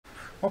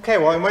Okay,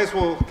 well, we might as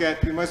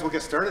well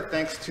get started.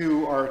 Thanks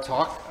to our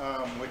talk,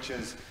 which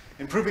is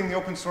improving the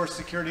open source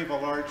security of a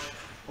large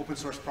open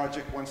source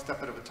project one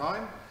step at a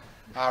time.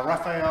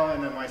 Rafael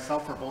and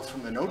myself are both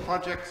from the Node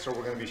project, so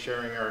we're going to be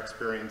sharing our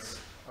experience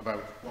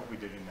about what we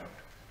did in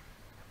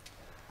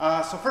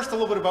Node. So first, a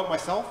little bit about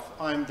myself.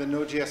 I'm the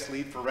Node.js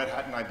lead for Red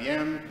Hat and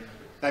IBM.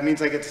 That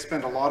means I get to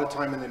spend a lot of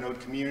time in the Node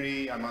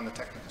community. I'm on the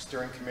technical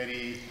steering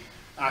committee,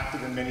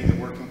 active in many of the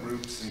working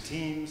groups and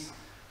teams.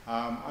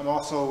 I'm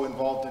also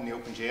involved in the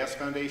OpenJS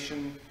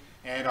Foundation,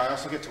 and I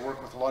also get to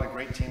work with a lot of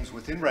great teams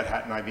within Red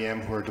Hat and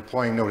IBM who are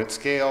deploying Node at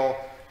scale,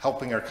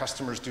 helping our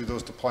customers do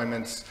those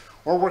deployments,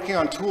 or working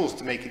on tools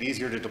to make it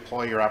easier to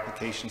deploy your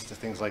applications to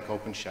things like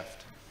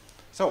OpenShift.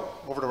 So,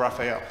 over to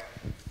Rafael.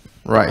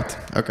 Right,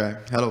 okay.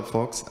 Hello,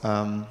 folks.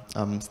 I'm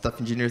staff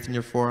engineer at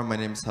NearForm. My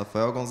name is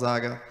Rafael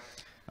Gonzaga.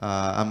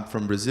 I'm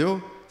from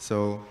Brazil,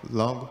 so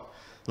long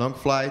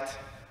flight,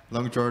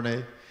 long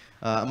journey.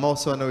 I'm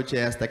also a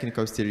Node.js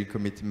technical steering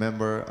committee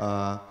member.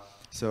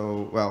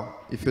 Well,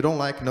 if you don't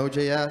like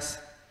Node.js,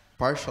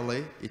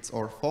 partially it's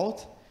our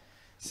fault.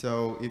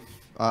 So if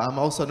I'm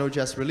also a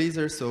Node.js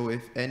releaser, so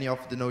if any of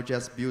the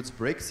Node.js builds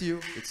breaks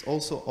you, it's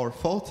also our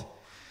fault.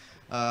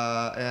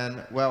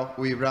 And well,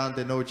 we run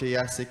the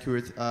Node.js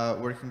security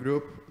working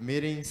group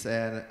meetings,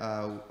 and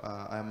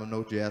I'm a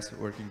Node.js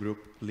working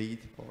group lead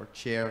or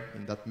chair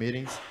in that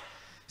meetings.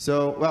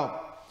 So,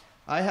 well,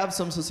 I have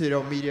some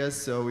social media,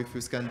 so if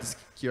you scan this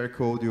QR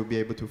code, you'll be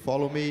able to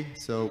follow me.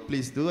 So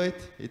please do it.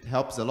 It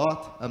helps a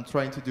lot. I'm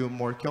trying to do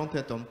more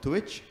content on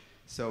Twitch,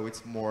 so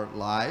it's more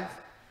live.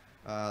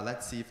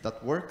 Let's see if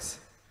that works.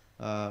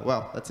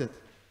 Well, that's it.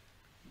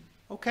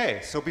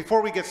 Okay, so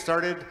before we get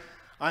started,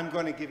 I'm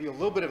going to give you a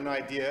little bit of an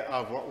idea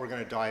of what we're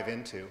going to dive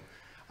into.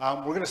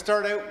 We're going to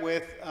start out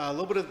with a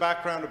little bit of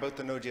background about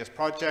the Node.js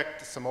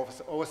project, some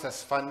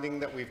OSS funding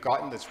that we've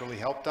gotten that's really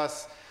helped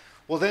us.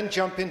 We'll then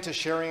jump into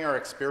sharing our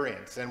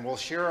experience, and we'll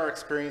share our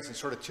experience in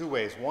sort of two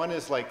ways. One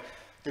is like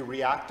the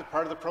reactive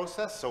part of the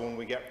process, so when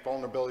we get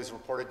vulnerabilities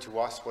reported to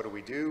us, what do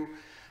we do?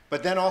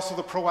 But then also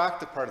the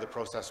proactive part of the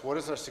process. What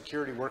is our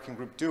security working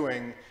group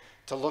doing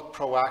to look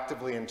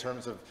proactively in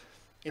terms of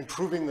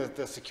improving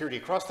the security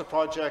across the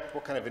project?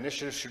 What kind of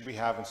initiatives should we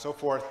have, and so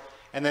forth?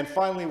 And then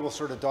finally, we'll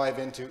sort of dive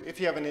into,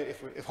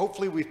 if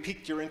hopefully we've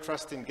piqued your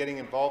interest in getting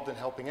involved and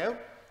helping out,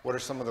 what are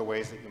some of the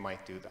ways that you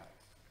might do that?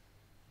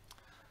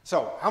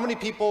 So, how many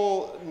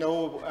people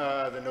know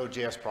the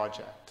Node.js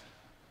project?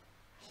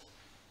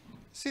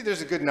 See,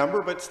 there's a good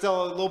number, but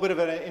still a little bit of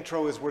an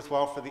intro is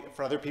worthwhile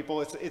for other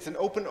people. It's an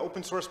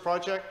open source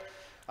project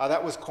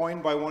that was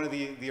coined by one of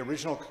the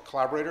original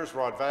collaborators,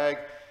 Rod Vag.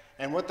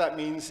 And what that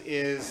means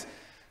is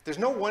there's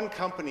no one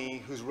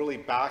company who's really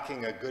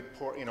backing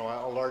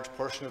a large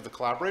portion of the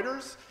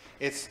collaborators.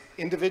 It's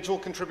individual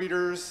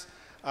contributors,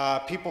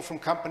 people from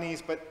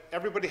companies, but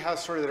everybody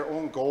has sort of their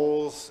own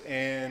goals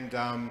and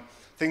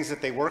things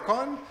that they work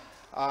on.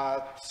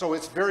 So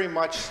it's very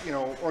much,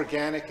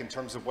 organic in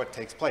terms of what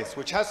takes place,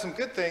 which has some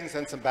good things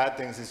and some bad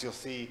things, as you'll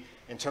see,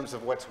 in terms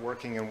of what's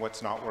working and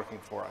what's not working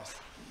for us.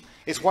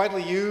 It's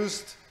widely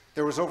used.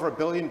 There was over 1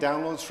 billion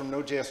downloads from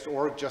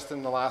Node.js.org just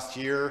in the last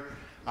year,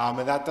 and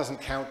that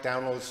doesn't count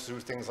downloads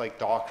through things like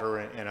Docker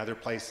and other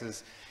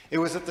places. It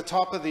was at the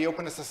top of the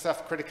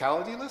OpenSSF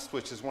criticality list,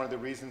 which is one of the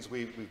reasons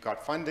we've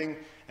got funding,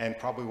 and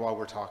probably why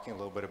we're talking a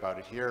little bit about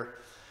it here.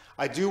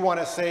 I do want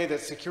to say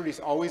that security's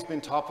always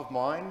been top of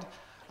mind.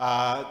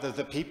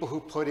 The people who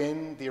put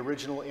in the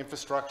original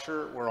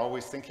infrastructure, we're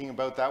always thinking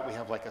about that. We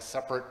have like a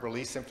separate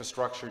release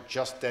infrastructure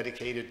just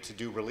dedicated to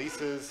do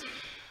releases.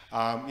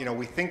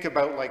 We think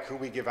about like who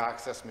we give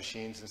access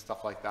machines and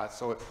stuff like that.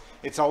 So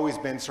it's always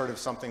been sort of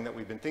something that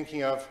we've been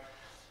thinking of.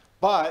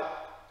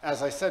 But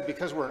as I said,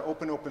 because we're an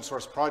open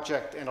source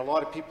project and a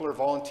lot of people are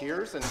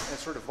volunteers and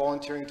sort of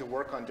volunteering to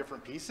work on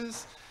different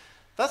pieces,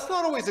 that's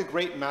not always a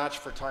great match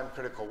for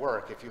time-critical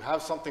work. If you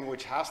have something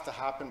which has to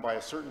happen by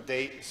a certain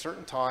date, a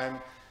certain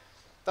time,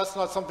 that's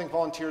not something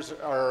volunteers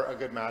are a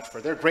good match for.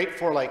 They're great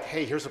for like,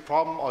 hey, here's a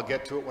problem, I'll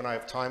get to it when I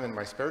have time in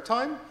my spare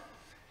time.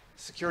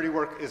 Security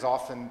work is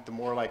often the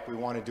more like we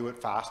want to do it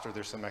faster,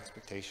 there's some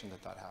expectation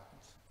that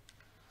happens.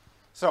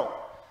 So,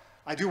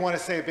 I do want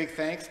to say a big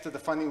thanks to the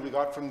funding we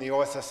got from the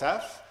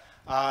OSSF.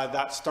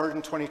 That started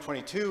in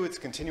 2022, it's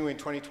continuing in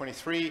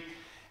 2023.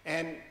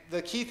 And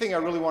the key thing I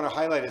really want to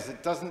highlight is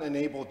it doesn't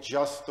enable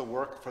just the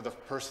work for the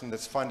person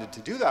that's funded to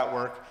do that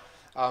work.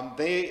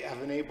 They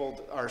have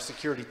enabled our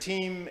security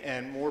team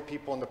and more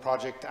people in the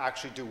project to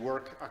actually do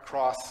work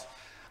across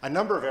a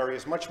number of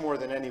areas, much more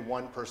than any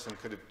one person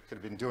could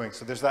have been doing.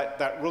 So there's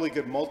that really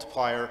good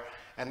multiplier,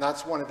 and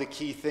that's one of the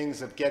key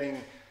things of getting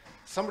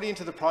somebody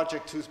into the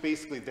project who's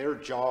basically their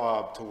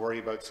job to worry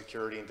about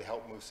security and to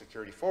help move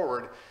security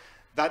forward.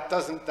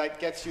 That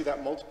gets you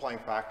that multiplying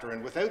factor,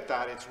 and without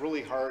that, it's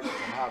really hard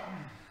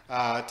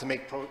to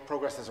make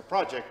progress as a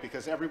project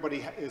because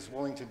everybody is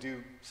willing to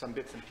do some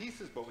bits and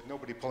pieces, but with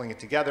nobody pulling it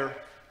together,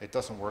 it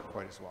doesn't work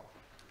quite as well.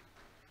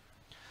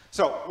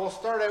 So we'll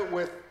start out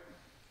with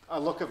a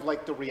look of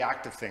like the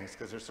reactive things,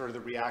 because there's sort of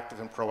the reactive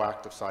and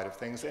proactive side of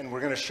things, and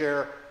we're going to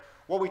share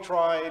what we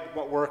tried,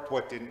 what worked,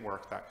 what didn't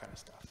work, that kind of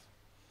stuff.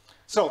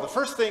 So the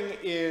first thing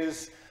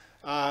is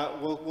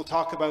we'll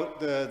talk about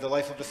the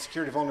life of a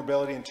security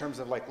vulnerability in terms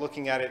of like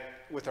looking at it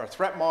with our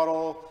threat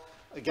model,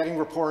 getting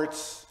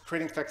reports,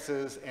 creating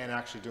fixes, and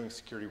actually doing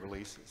security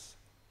releases.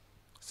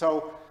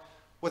 So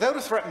without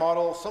a threat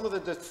model, some of the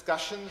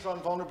discussions on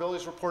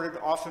vulnerabilities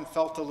reported often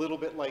felt a little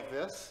bit like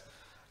this.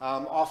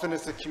 Often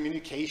it's a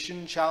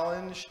communication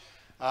challenge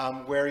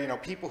where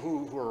people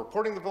who are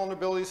reporting the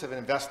vulnerabilities have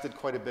invested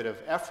quite a bit of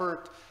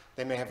effort.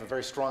 They may have a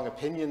very strong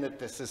opinion that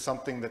this is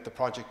something that the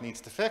project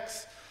needs to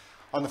fix.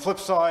 On the flip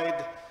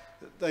side,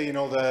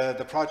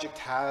 the project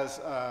has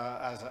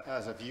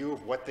as a view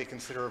of what they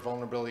consider a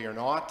vulnerability or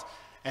not.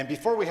 And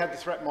before we had the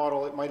threat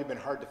model, it might have been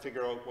hard to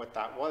figure out what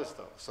that was,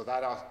 though. So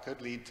that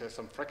could lead to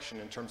some friction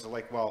in terms of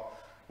like, well,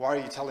 why are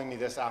you telling me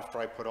this after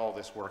I put all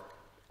this work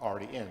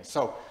already in?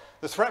 So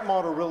the threat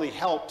model really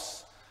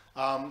helps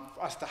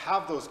us to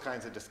have those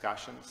kinds of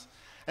discussions.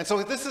 And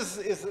so this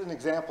is an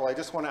example. I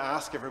just want to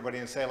ask everybody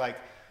and say like,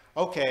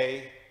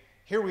 okay,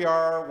 here we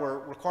are, we're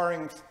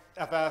requiring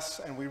FS,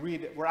 and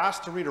we're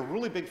asked to read a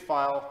really big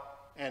file,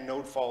 and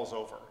Node falls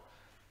over.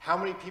 How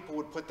many people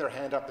would put their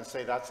hand up and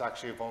say that's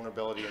actually a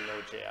vulnerability in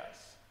Node.js?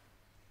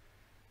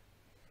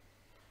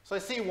 So I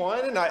see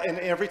one, and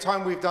every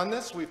time we've done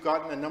this, we've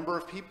gotten a number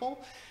of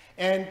people.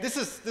 And this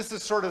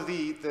is sort of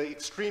the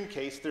extreme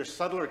case. There's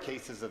subtler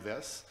cases of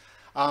this.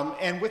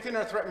 And within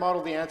our threat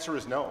model, the answer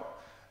is no.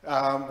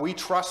 We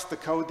trust the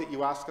code that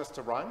you ask us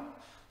to run.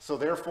 So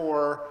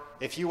therefore,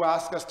 if you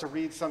ask us to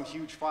read some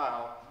huge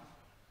file,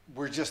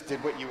 we just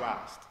did what you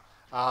asked.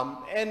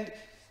 And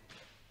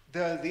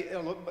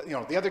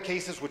the other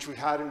cases which we've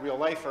had in real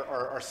life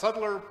are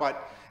subtler,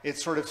 but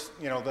it's sort of,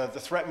 the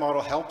threat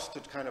model helps to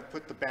kind of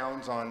put the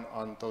bounds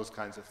on those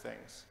kinds of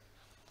things.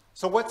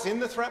 So what's in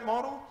the threat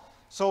model?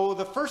 So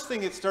the first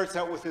thing it starts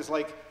out with is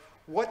like,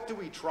 what do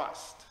we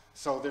trust?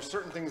 So there's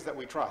certain things that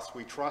we trust.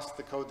 We trust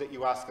the code that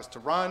you ask us to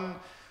run.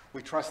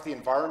 We trust the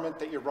environment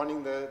that you're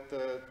running the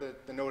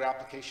Node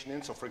application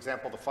in. So for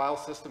example, the file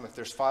system, if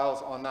there's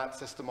files on that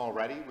system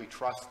already, we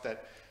trust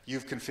that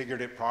you've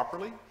configured it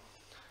properly.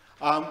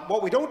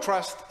 What we don't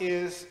trust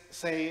is,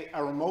 say,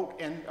 a remote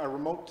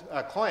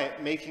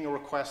client making a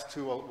request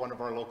to one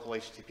of our local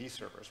HTTP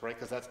servers, right?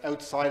 Because that's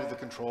outside of the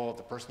control of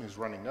the person who's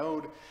running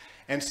Node.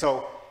 And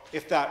so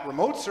if that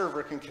remote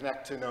server can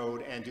connect to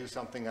Node and do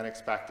something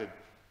unexpected,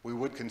 we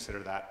would consider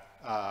that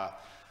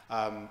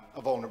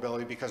a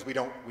vulnerability because we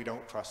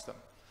don't trust them.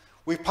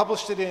 We've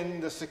published it in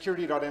the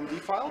security.md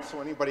file,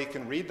 so anybody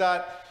can read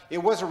that. It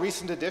was a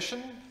recent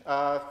addition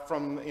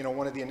from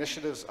one of the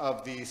initiatives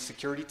of the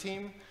security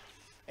team.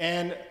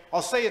 And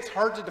I'll say it's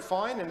hard to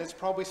define, and it's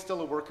probably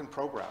still a work in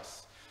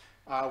progress.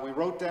 We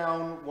wrote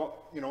down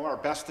our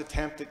best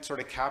attempt at sort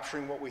of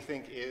capturing what we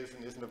think is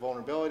and isn't a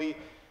vulnerability.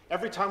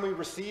 Every time we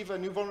receive a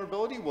new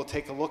vulnerability, we'll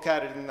take a look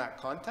at it in that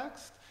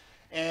context,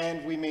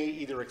 and we may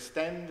either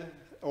extend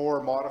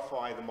or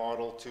modify the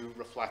model to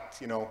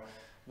reflect,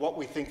 what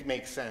we think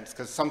makes sense.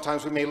 Because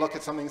sometimes we may look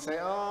at something and say,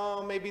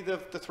 oh, maybe the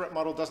threat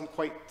model doesn't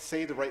quite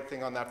say the right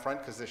thing on that front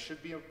because there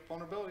should be a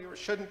vulnerability or it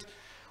shouldn't.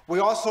 We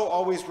also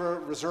always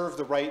reserve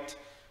the right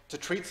to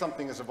treat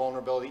something as a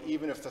vulnerability,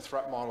 even if the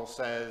threat model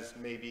says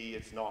maybe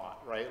it's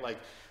not, right? Like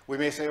we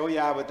may say, oh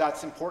yeah, but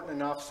that's important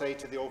enough, say,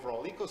 to the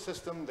overall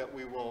ecosystem that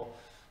we will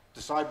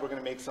decide we're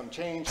going to make some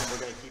change and we're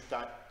going to keep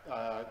that,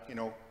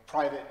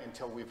 private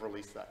until we've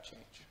released that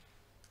change.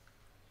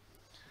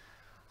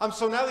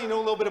 So now that you know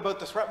a little bit about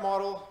the threat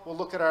model, we'll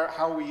look at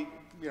how we,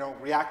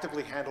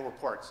 reactively handle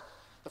reports.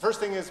 The first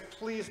thing is,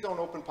 please don't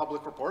open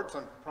public reports.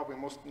 I'm probably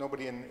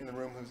nobody in the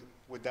room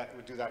would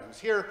do that who's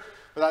here.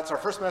 But that's our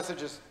first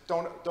message: is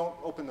don't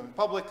open them in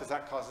public because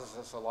that causes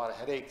us a lot of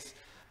headaches.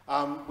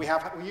 We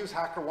use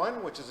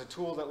HackerOne, which is a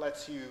tool that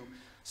lets you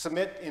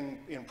submit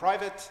in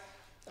private.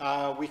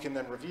 We can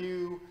then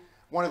review.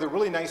 One of the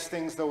really nice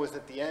things, though, is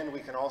at the end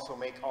we can also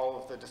make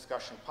all of the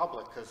discussion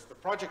public because the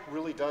project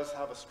really does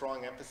have a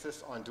strong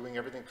emphasis on doing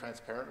everything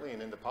transparently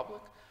and in the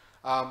public.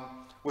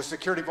 With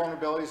security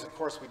vulnerabilities, of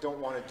course, we don't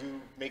want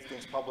to make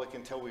things public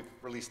until we've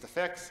released the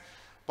fix,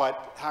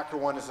 but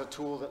HackerOne is a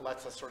tool that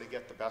lets us sort of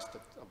get the best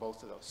of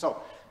both of those.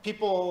 So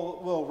people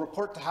will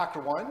report to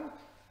HackerOne.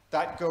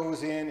 That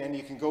goes in, and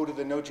you can go to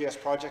the Node.js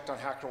project on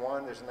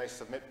HackerOne. There's a nice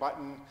submit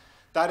button.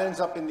 That ends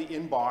up in the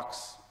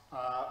inbox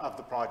of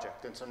the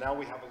project, and so now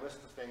we have a list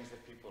of things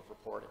that people have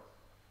reported.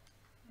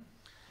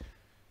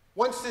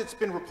 Once it's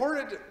been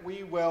reported,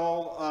 we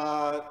will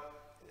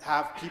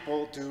have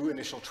people do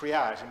initial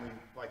triage. And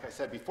like I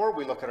said before,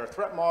 we look at our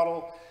threat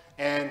model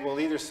and we'll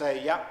either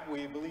say, yeah,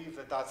 we believe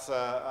that that's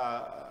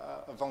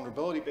a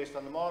vulnerability based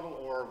on the model,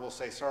 or we'll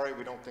say, sorry,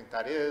 we don't think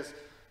that is.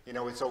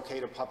 It's okay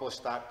to publish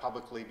that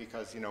publicly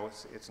because,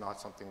 it's not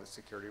something that's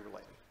security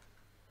related.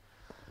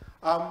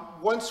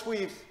 Once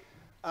we've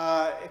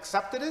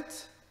accepted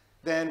it,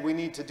 then we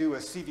need to do a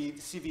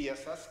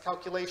CVSS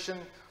calculation.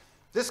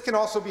 This can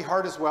also be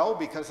hard as well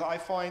because I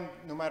find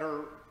no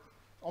matter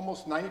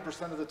almost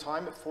 90% of the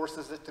time, it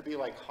forces it to be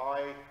like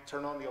high,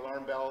 turn on the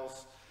alarm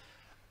bells.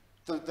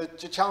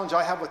 The challenge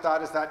I have with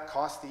that is that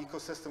costs the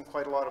ecosystem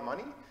quite a lot of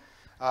money.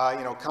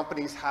 You know,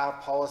 companies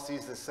have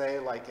policies that say,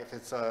 like, if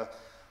it's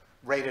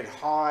rated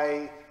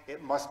high,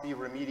 it must be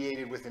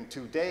remediated within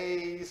 2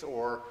 days,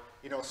 or,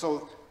 you know,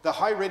 so the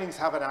high ratings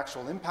have an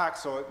actual impact.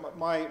 So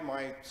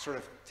my sort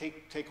of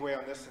takeaway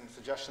on this and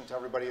suggestion to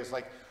everybody is,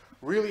 like,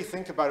 really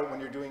think about it when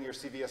you're doing your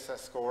CVSS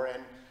score,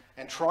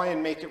 and try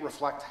and make it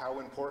reflect how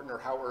important or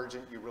how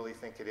urgent you really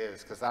think it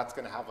is, because that's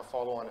going to have a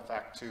follow-on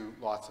effect to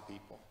lots of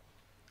people.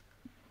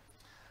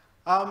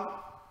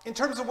 In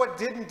terms of what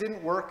did and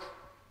didn't work,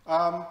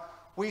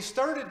 we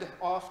started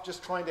off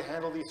just trying to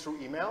handle these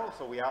through email.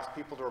 So we asked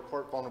people to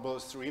report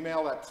vulnerabilities through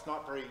email. That's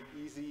not very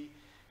easy.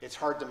 It's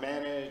hard to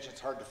manage,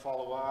 it's hard to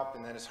follow up,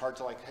 and then it's hard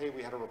to, like, hey,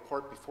 we had a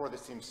report before,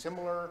 this seems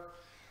similar.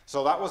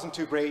 So that wasn't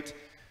too great.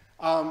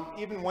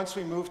 Even once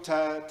we moved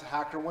to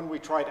HackerOne, we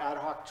tried ad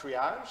hoc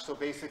triage. So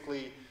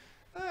basically,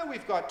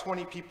 we've got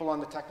 20 people on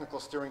the technical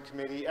steering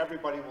committee.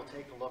 Everybody will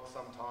take a look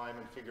sometime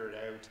and figure it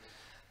out.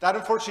 That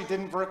unfortunately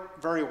didn't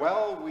work very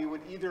well. We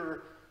would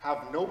either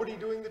have nobody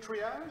doing the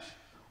triage,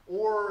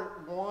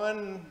 or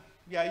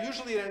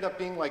usually it ended up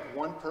being like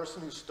one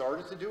person who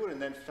started to do it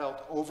and then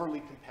felt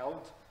overly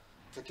compelled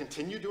to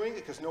continue doing it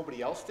because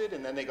nobody else did,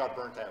 and then they got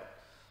burnt out.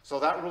 So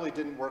that really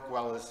didn't work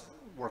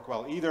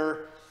well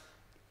either.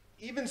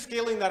 Even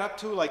scaling that up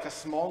to like a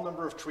small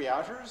number of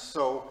triagers.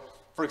 So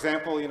for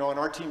example, you know, in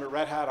our team at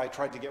Red Hat, I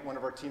tried to get one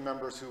of our team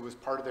members who was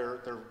part of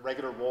their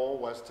regular role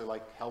was to,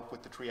 like, help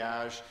with the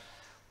triage.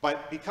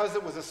 But because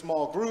it was a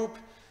small group,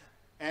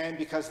 and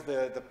because of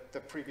the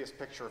previous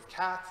picture of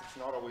cats, it's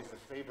not always the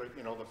favorite,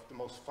 you know, the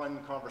most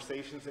fun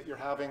conversations that you're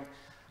having,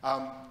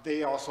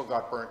 they also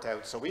got burnt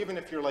out. So even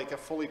if you're like a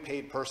fully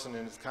paid person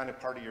and it's kind of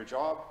part of your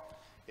job,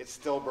 it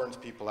still burns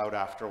people out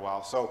after a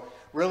while. So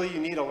really you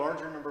need a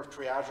larger number of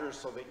triagers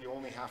so that you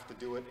only have to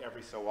do it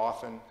every so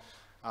often.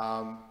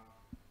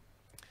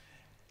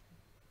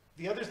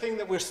 The other thing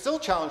that we're still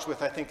challenged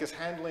with, I think, is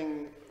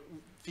handling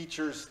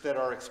features that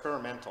are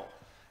experimental.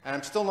 And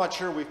I'm still not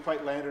sure we've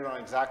quite landed on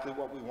exactly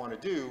what we want to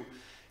do.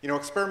 You know,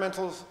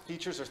 experimental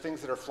features are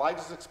things that are flagged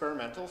as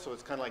experimental, so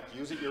it's kind of like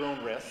use at your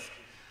own risk.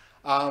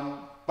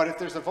 But if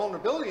there's a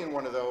vulnerability in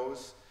one of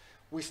those,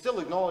 we still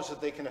acknowledge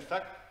that they can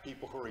affect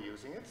people who are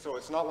using it. So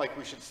it's not like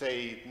we should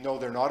say, no,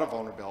 they're not a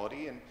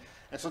vulnerability. And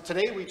so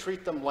today we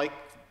treat them like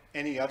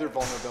any other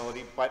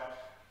vulnerability, but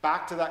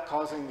back to that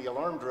causing the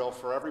alarm drill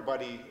for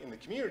everybody in the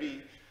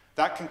community,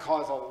 that can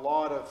cause a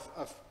lot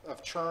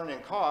of churn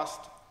and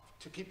cost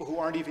to people who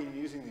aren't even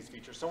using these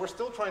features. So we're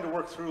still trying to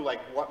work through, like,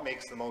 what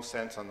makes the most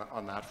sense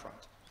on that front.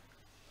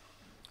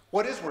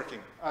 What is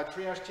working?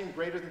 Triage team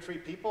greater than 3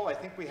 people. I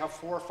think we have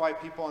 4 or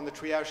 5 people on the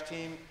triage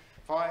team,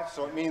 5.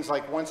 So it means,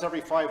 like, once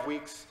every 5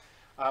 weeks,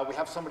 we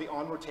have somebody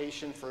on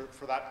rotation for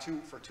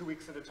 2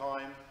 weeks at a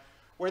time,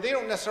 where they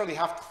don't necessarily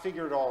have to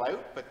figure it all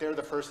out, but they're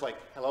the first, like,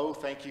 hello,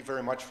 thank you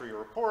very much for your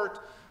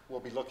report.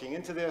 We'll be looking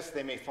into this.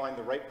 They may find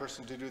the right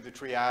person to do the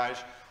triage,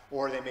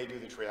 or they may do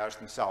the triage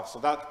themselves. So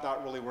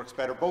that really works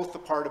better. Both the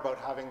part about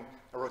having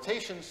a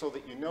rotation so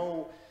that you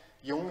know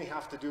you only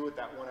have to do it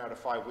that 1 out of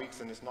 5 weeks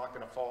and it's not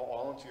going to fall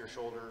all into your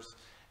shoulders,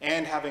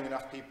 and having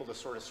enough people to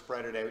sort of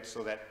spread it out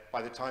so that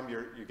by the time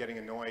you're getting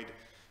annoyed,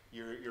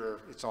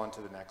 it's on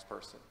to the next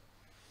person.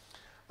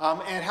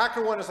 And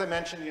HackerOne, as I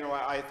mentioned, you know,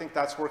 I think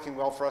that's working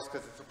well for us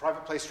because it's a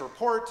private place to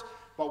report,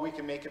 but we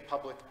can make it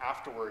public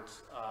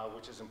afterwards,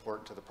 which is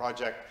important to the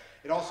project.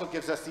 It also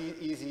gives us the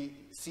easy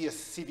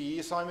CVE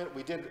assignment.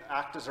 We did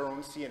act as our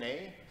own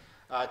CNA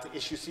to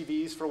issue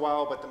CVEs for a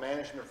while, but the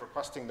management of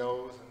requesting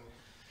those and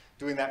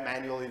doing that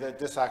manually,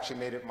 this actually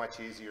made it much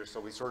easier. So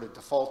we sort of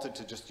defaulted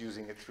to just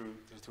using it through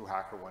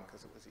HackerOne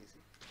because it was easy.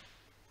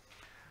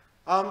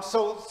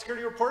 So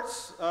security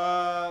reports,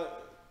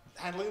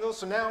 handling those.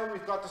 So now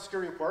we've got the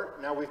security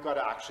report. Now we've got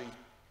to actually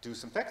do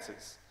some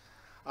fixes.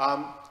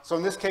 So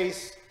in this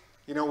case,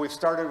 you know, we've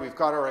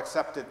got our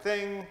accepted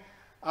thing.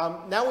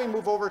 Now we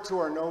move over to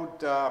our Node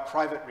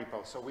private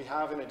repo. So we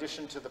have, in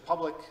addition to the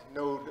public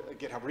Node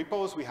GitHub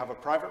repos, we have a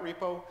private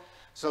repo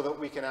so that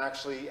we can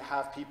actually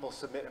have people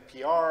submit a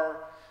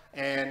PR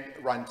and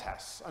run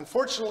tests.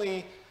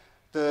 Unfortunately,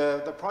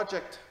 the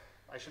project,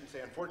 I shouldn't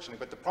say unfortunately,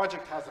 but the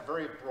project has a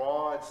very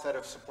broad set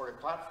of supported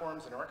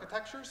platforms and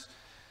architectures.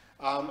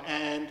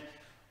 And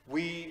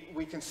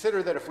we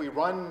consider that if we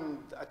run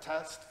a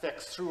test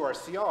fix through our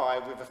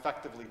CI, we've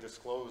effectively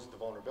disclosed the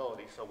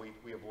vulnerability, so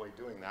we avoid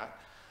doing that.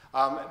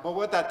 But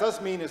what that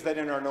does mean is that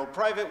in our Node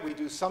private, we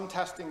do some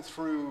testing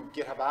through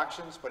GitHub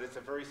Actions, but it's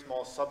a very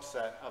small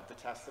subset of the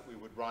tests that we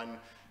would run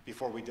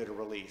before we did a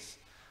release.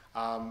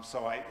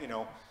 So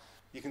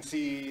you can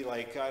see,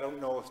 like, I don't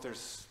know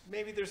if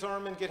maybe there's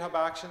ARM in GitHub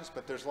Actions,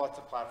 but there's lots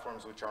of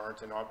platforms which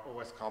aren't, and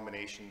OS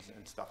combinations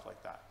and stuff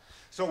like that.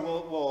 So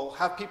we'll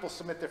have people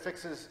submit their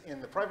fixes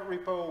in the private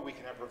repo, we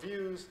can have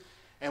reviews,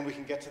 and we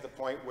can get to the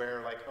point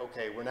where, like,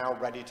 okay, we're now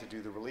ready to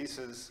do the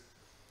releases.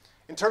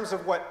 In terms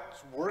of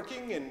what's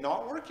working and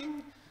not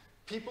working,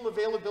 people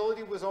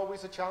availability was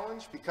always a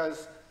challenge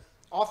because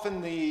often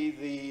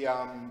the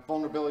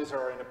vulnerabilities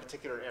are in a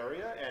particular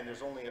area and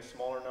there's only a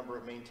smaller number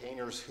of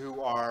maintainers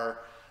who are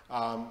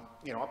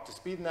up to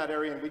speed in that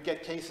area, and we'd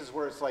get cases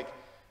where it's like,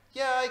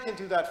 yeah, I can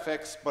do that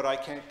fix, but I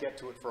can't get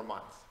to it for a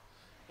month.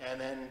 And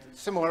then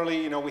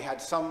similarly, we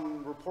had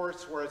some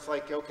reports where it's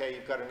like, okay,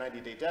 you've got a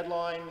 90-day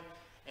deadline,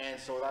 and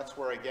so that's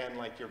where, again,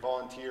 like your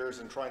volunteers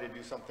and trying to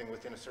do something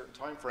within a certain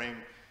time frame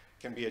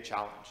can be a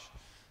challenge.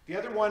 The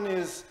other one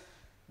is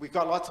we've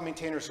got lots of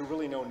maintainers who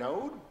really know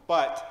Node,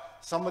 but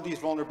some of these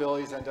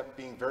vulnerabilities end up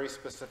being very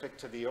specific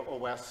to the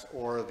OS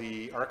or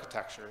the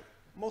architecture,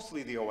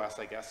 mostly the OS,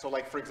 I guess. So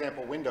like, for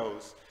example,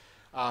 Windows.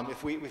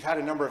 If we've had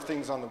a number of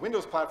things on the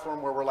Windows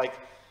platform where we're like,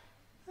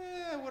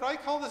 would I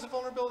call this a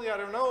vulnerability? I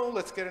don't know.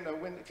 Let's get in a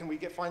can we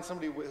find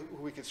somebody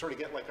who we could sort of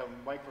get like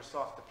a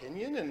Microsoft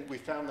opinion? And we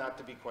found that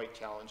to be quite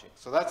challenging.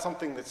 So that's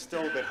something that's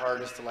still a bit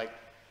hard, is to like,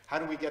 how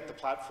do we get the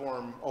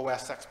platform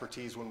OS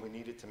expertise when we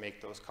need it to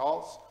make those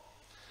calls?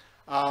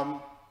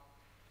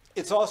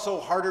 It's also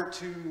harder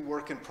to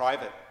work in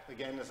private.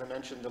 Again, as I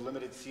mentioned, the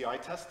limited CI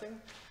testing.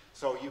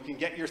 So you can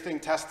get your thing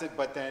tested,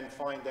 but then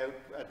find out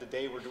at the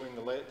day we're doing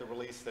the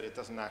release that it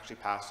doesn't actually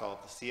pass all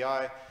of the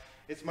CI.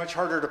 It's much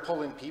harder to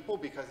pull in people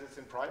because it's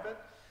in private.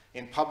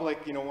 In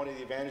public, one of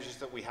the advantages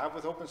that we have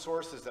with open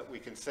source is that we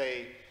can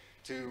say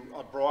to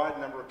a broad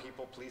number of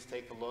people, please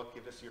take a look,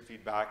 give us your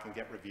feedback, and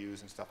get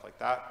reviews and stuff like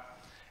that.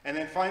 And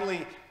then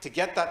finally, to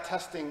get that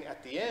testing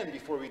at the end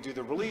before we do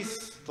the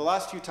release, the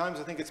last few times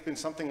I think it's been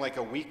something like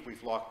a week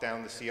we've locked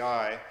down the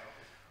CI,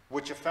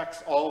 which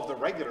affects all of the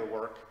regular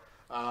work.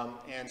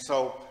 And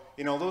so,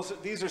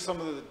 these are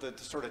some of the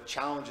sort of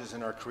challenges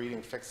in our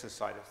creating fixes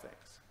side of things.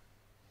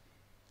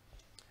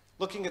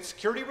 Looking at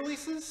security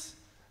releases,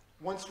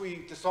 once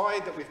we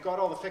decide that we've got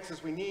all the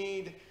fixes we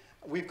need,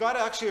 we've got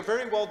actually a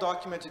very well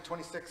documented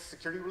 26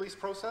 security release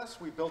process.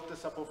 We built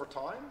this up over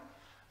time.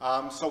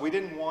 So we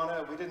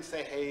didn't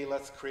say, hey,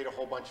 let's create a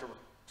whole bunch of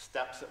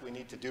steps that we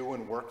need to do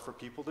and work for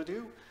people to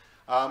do.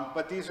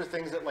 But these are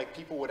things that like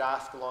people would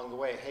ask along the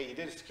way. Hey, you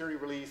did a security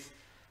release.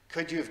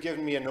 Could you have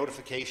given me a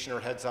notification or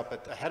heads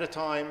up ahead of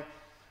time?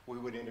 We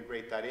would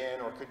integrate that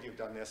in, or could you have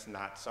done this and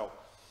that? So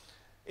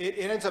it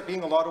ends up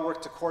being a lot of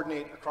work to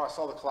coordinate across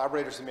all the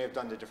collaborators who may have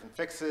done the different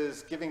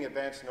fixes, giving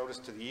advance notice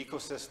to the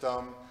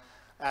ecosystem,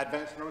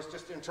 advance notice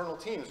just to internal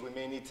teams. We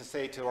may need to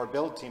say to our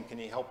build team, can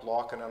you help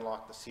lock and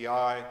unlock the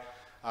CI?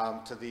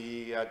 To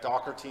the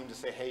Docker team to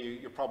say, hey,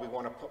 you probably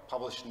want to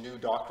publish new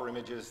Docker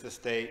images this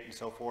date and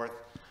so forth.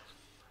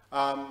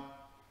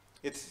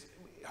 It's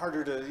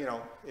harder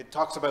to, it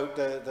talks about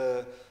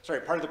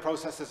part of the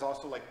process is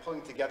also like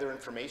pulling together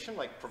information,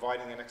 like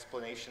providing an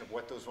explanation of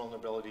what those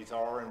vulnerabilities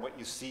are and what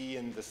you see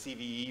in the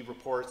CVE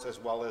reports as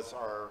well as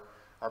our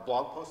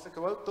blog posts that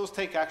go out. Those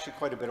take actually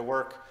quite a bit of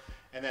work,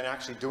 and then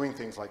actually doing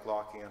things like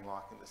locking and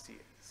unlocking the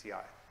CI.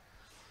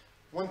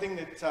 One thing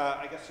that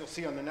I guess you'll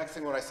see on the next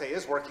thing when I say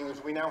is working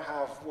is we now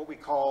have what we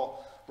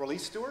call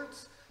release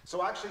stewards.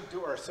 So actually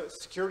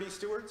security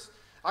stewards,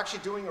 actually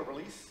doing a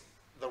release,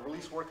 the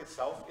release work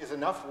itself is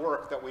enough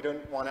work that we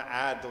don't want to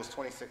add those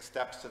 26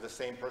 steps to the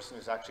same person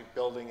who's actually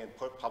building and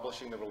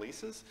publishing the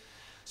releases.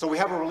 So we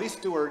have a release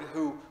steward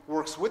who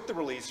works with the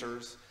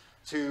releasers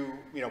to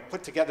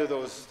put together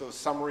those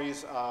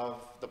summaries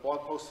of the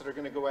blog posts that are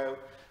going to go out,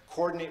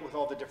 coordinate with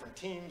all the different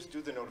teams,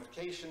 do the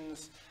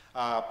notifications,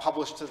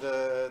 publish to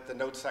the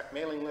NodeSec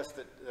mailing list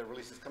that the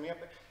release is coming up,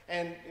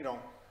 and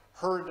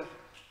herd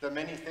the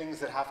many things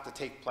that have to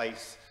take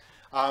place.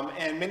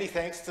 And many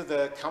thanks to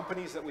the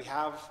companies that we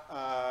have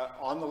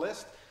on the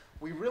list.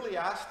 We really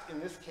asked in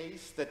this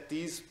case that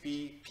these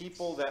be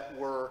people that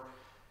were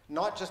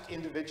not just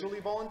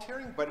individually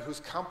volunteering, but whose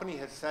company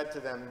has said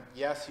to them,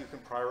 yes, you can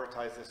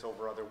prioritize this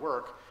over other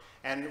work.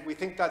 And we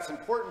think that's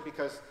important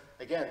because,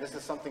 again, this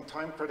is something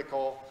time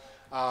critical.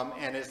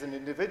 And as an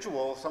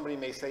individual, somebody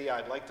may say, yeah,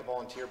 I'd like to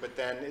volunteer, but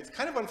then it's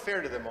kind of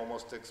unfair to them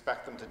almost to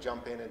expect them to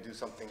jump in and do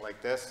something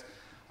like this.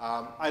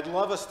 I'd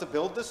love us to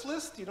build this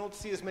list. You don't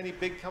see as many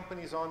big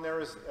companies on there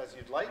as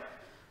you'd like,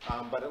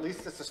 but at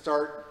least it's a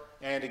start.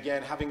 And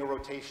again, having a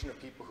rotation of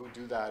people who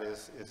do that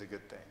is a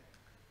good thing.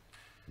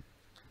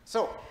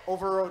 So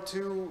over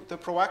to the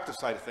proactive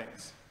side of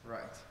things.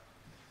 Right.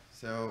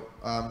 So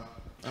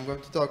I'm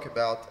going to talk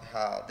about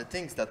the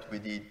things that we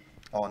did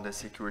on the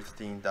security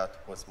team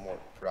that was more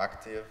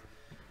proactive.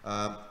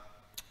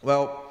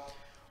 Well,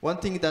 one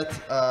thing that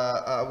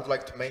I would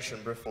like to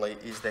mention briefly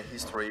is the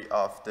history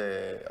of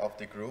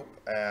the group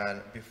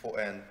and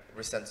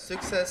recent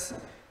success,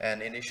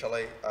 and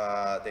initially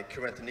the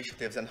current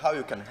initiatives and how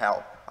you can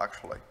help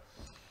actually.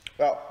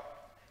 Well,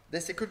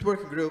 the security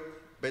working group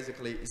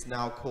basically is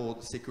now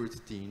called security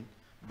team,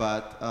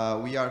 but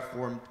we are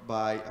formed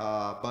by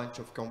a bunch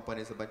of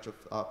companies, a bunch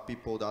of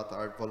people that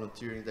are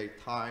volunteering their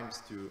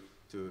times to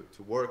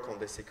work on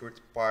the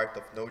security part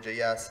of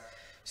Node.js.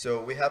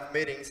 So we have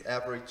meetings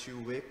every 2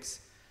 weeks.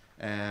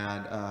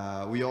 And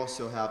we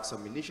also have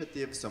some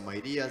initiatives, some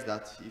ideas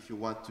that if you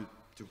want to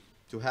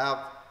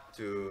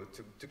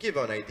give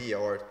an idea,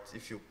 or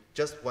if you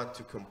just want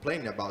to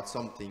complain about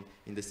something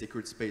in the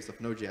security space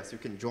of Node.js, you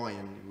can join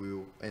and we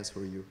will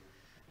answer you,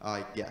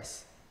 I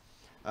guess.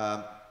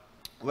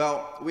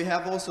 Well, we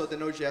have also the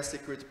Node.js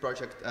security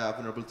project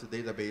vulnerability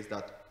database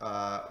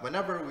that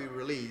whenever we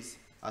release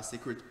a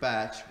security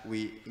patch,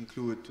 we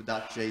include to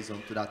that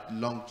JSON, to that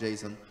long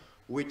JSON,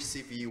 which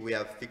CVE we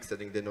have fixed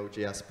in the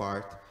Node.js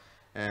part.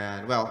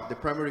 And well, the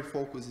primary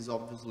focus is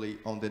obviously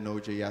on the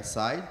Node.js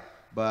side,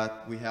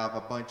 but we have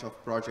a bunch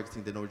of projects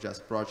in the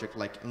Node.js project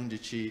like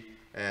Unity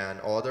and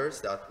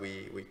others that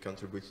we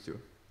contribute to.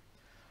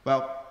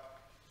 Well,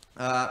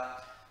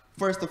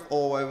 first of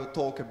all, I will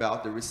talk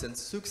about the recent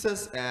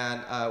success,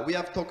 and we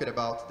have talked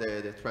about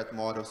the threat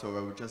model, so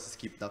I will just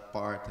skip that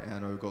part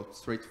and I will go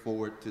straight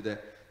forward to the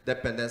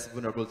dependency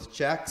vulnerability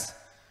checks.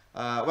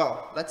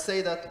 Well, let's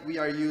say that we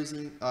are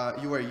using,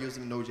 you are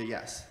using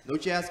Node.js.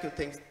 Node.js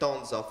contains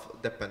tons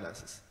of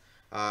dependencies.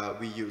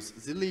 We use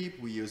zlib,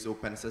 we use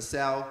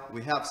OpenSSF,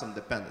 we have some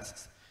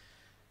dependencies.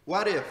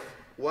 What if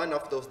one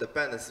of those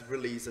dependencies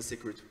releases a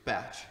security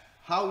patch?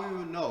 How will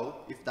you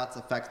know if that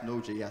affects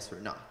Node.js or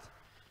not?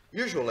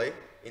 Usually,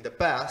 in the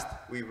past,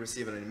 we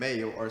receive an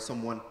email or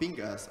someone ping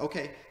us,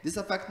 okay, this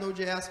affects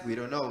Node.js, we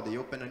don't know, they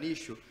open an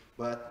issue,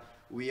 but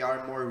we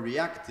are more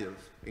reactive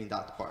in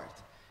that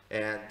part.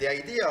 And the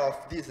idea of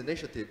this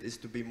initiative is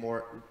to be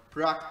more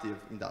proactive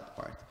in that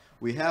part.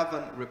 We have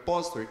a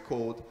repository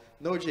called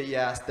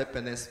Node.js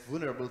Dependency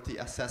Vulnerability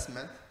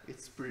Assessment.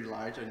 It's pretty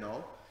large, I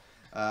know,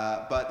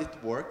 but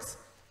it works.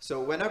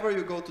 So whenever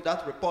you go to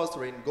that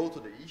repository and go to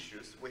the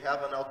issues, we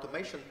have an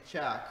automation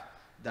check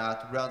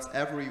that runs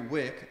every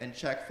week and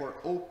check for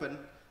open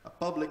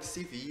public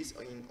CVEs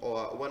in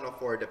one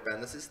of our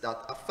dependencies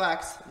that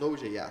affects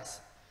Node.js.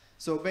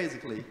 So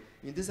basically,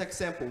 in this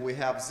example, we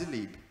have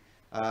zlib,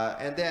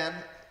 and then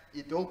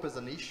it opens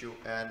an issue,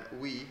 and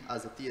we,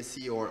 as a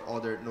TSC or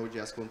other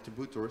Node.js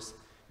contributors,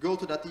 go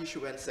to that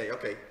issue and say,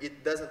 okay,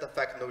 it doesn't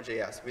affect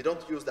Node.js. We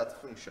don't use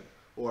that function,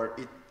 or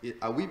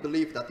we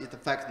believe that it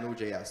affects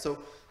Node.js. So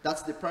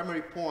that's the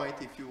primary point.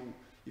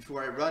 If you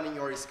are running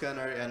your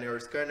scanner and your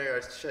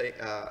scanner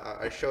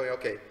are showing,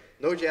 okay,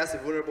 Node.js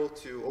is vulnerable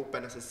to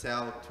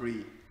OpenSSL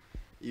 3,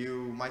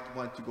 you might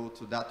want to go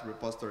to that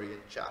repository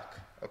and check,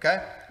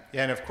 okay?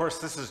 Yeah, and of course,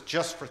 this is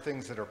just for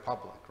things that are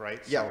public, right?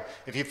 Yeah. So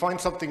if you find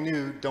something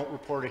new, don't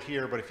report it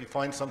here, but if you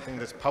find something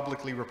that's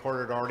publicly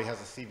reported, already has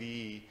a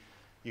CVE,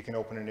 you can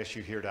open an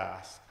issue here to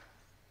ask.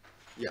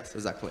 Yes,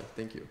 exactly.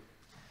 Thank you.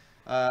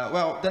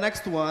 Well, the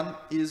next one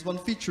is one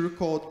feature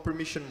called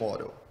permission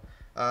model.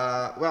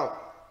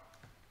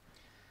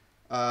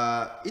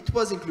 It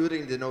was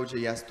included in the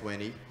Node.js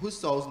 20. Who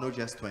saw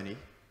Node.js 20?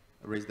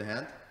 Raise the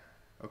hand.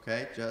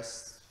 Okay,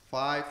 just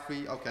 5,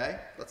 3, okay,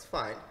 that's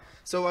fine.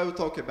 So I will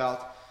talk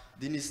about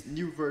this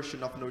new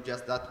version of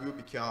Node.js that will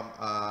become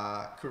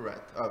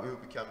will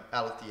become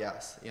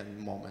LTS in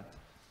a moment.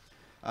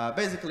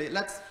 Basically,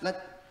 let's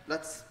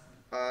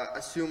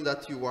assume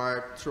that you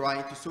are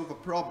trying to solve a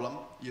problem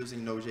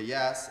using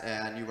Node.js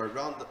and you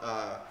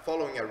are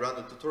following a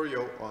random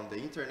tutorial on the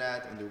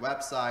internet, on the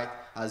website,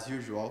 as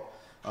usual,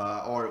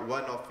 or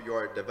one of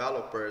your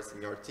developers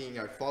in your team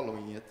are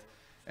following it,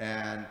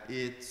 and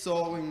it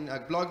saw in a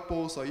blog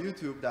post or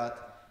YouTube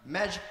that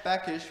magic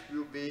package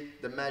will be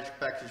the magic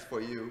package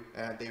for you,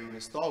 and they will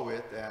install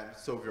it and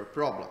solve your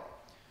problem.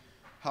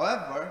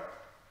 However,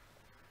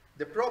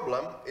 the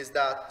problem is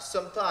that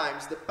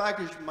sometimes the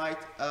package might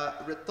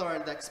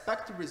return the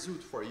expected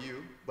result for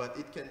you, but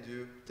it can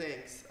do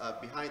things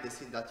behind the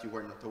scene that you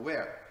were not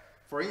aware.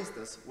 For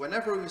instance,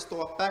 whenever you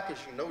install a package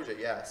in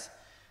Node.js,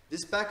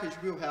 this package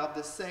will have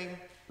the same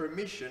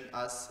permission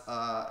as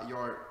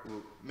your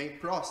main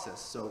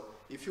process. So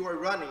if you are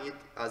running it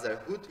as a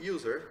root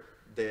user,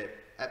 the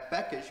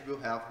package will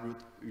have root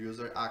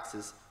user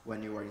access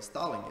when you are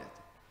installing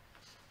it.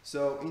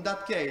 So in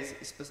that case,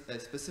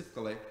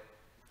 specifically,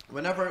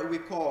 whenever we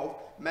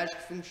call magic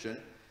function,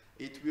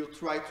 it will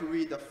try to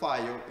read a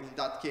file, in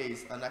that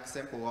case, an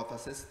example of a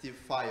sensitive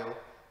file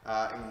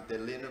in the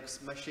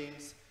Linux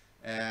machines,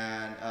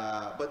 and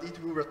but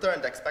it will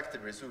return the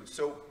expected result.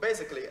 So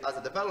basically, as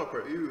a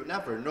developer, you will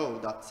never know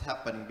that's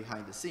happening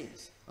behind the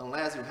scenes,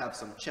 unless you have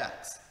some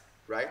checks,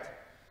 right?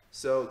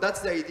 So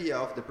that's the idea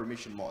of the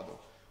permission model.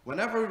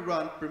 Whenever we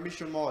run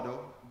permission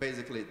model,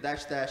 basically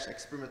 --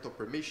 experimental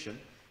permission,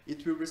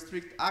 it will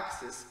restrict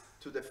access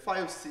to the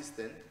file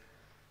system.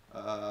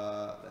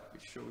 Let me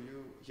show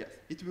you. Yes,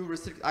 it will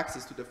restrict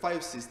access to the file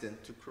system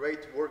to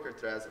create worker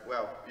threads.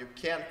 Well, you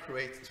can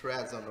create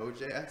threads on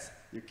Node.js.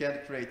 You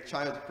can create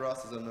child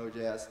process on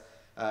Node.js.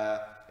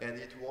 And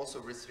it will also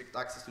restrict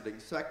access to the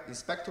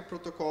inspector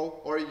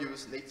protocol or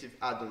use native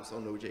add-ons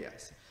on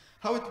Node.js.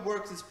 How it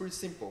works is pretty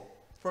simple.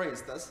 For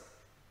instance,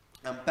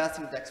 I'm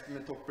passing the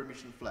experimental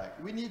permission flag.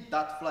 We need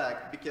that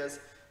flag because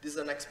this is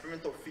an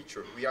experimental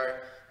feature. We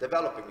are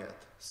developing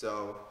it.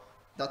 So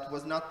that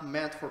was not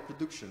meant for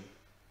production.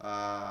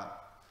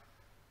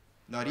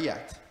 Not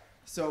yet.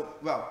 So,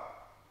 well,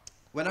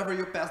 whenever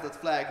you pass that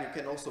flag, you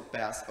can also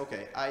pass,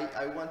 okay,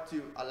 I want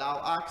to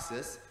allow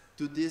access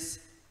to this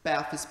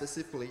path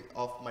specifically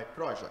of my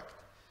project.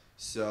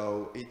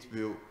 So it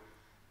will,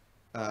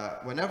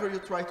 whenever you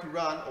try to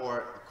run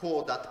or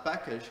call that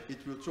package, it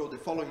will throw the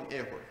following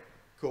error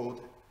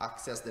code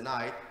access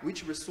denied,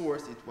 which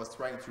resource it was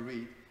trying to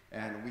read,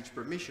 and which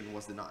permission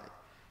was denied.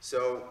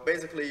 So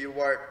basically you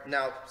are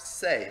now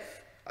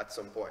safe at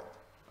some point,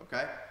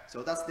 okay?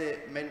 So that's the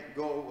main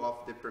goal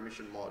of the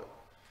permission model.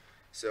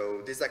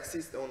 So this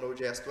exists on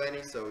Node.js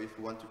 20, so if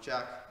you want to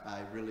check,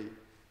 I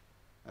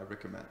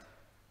recommend.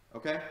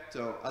 Okay,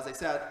 so as I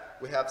said,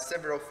 we have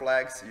several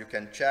flags. You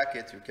can check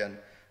it, you can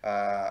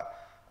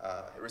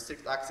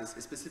restrict access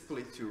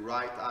specifically to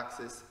write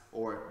access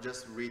or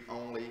just read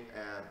only,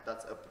 and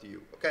that's up to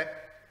you, okay?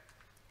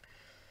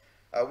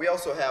 We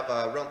also have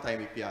a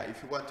runtime API.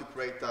 If you want to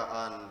create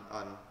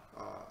a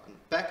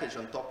package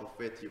on top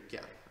of it, you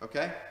can,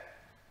 okay?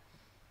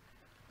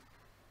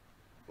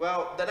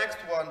 Well, the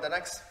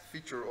next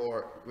feature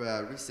or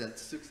recent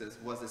success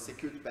was the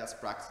secured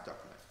best practice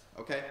document,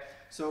 okay?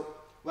 So,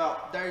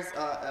 well, there's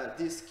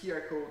this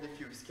QR code. If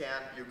you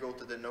scan, you go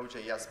to the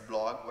Node.js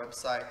blog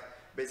website.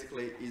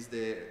 Basically, is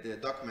the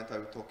document I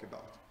will talk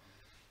about.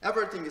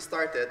 Everything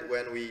started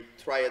when we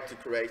tried to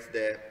create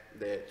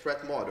the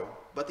threat model,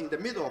 but in the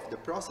middle of the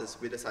process,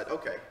 we decided,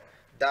 okay,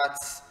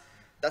 that's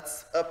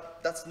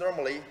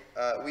normally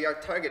we are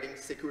targeting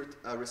secured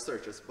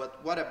researchers,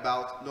 but what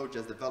about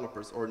Node.js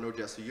developers or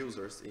Node.js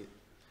users?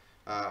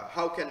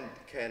 How can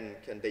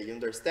they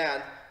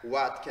understand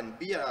what can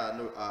be a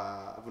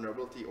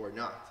vulnerability or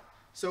not?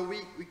 So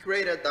we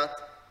created that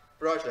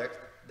project,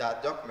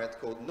 that document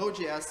called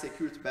Node.js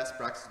Secured Best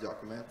Practice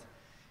Document.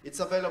 It's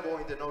available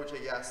in the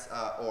Node.js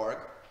org.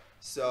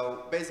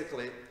 So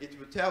basically, it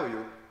will tell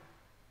you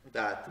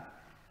that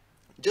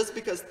just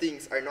because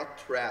things are not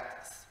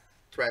threats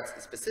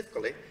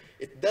specifically,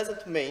 it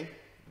doesn't mean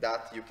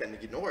that you can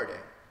ignore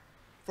them.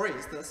 For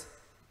instance,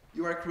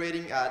 you are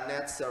creating a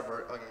net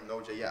server on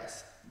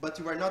Node.js, but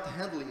you are not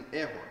handling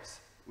errors,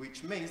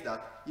 which means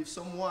that if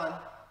someone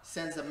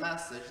sends a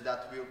message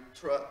that will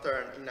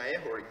turn in an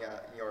error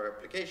in your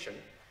application,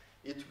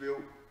 it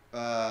will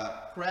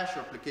crash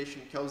your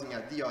application, causing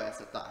a DOS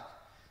attack.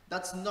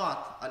 That's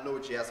not a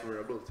Node.js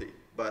vulnerability,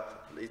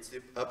 but it's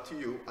up to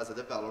you as a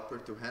developer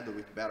to handle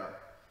it better,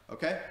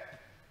 okay?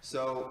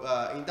 So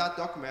in that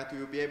document, you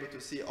will be able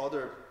to see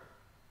other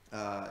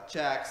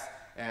checks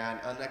and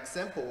an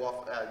example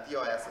of a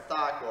DOS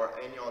attack or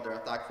any other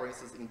attack. For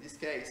instance, in this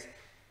case,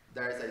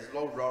 there is a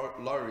slow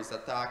loris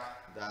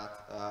attack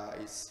that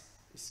is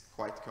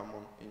quite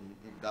common in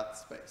that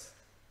space.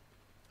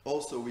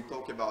 Also, we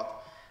talk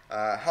about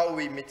how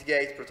we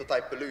mitigate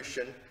prototype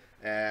pollution,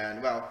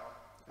 and well,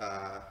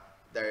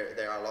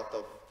 there are a lot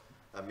of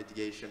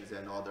mitigations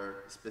and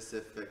other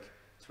specific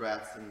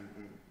threats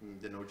in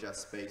the Node.js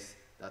space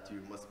that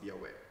you must be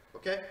aware,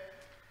 okay?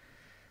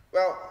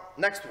 Well,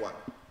 next one,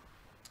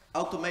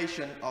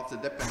 automation of the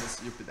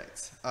dependency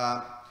updates.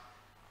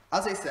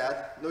 As I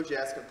said,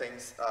 Node.js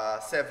contains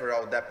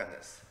several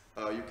dependencies.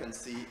 You can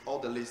see all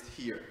the list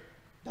here.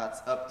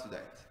 That's up to date.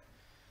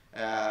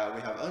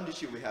 We have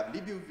undici, we have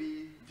libuv,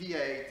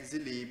 v8,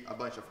 zlib, a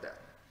bunch of them.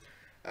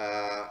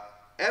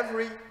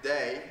 Every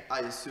day, I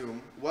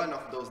assume, one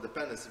of those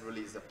dependencies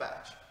releases a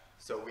patch.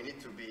 So we need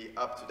to be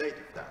up to date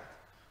with that.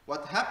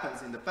 What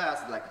happens in the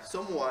past, like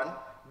someone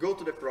go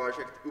to the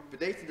project,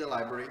 update the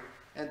library,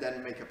 and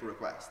then make a pull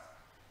request.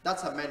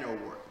 That's a manual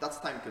work. That's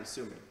time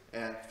consuming.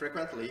 And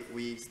frequently,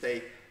 we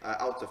stay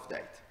out of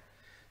date.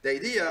 The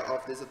idea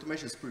of this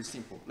automation is pretty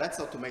simple. Let's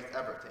automate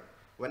everything.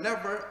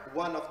 Whenever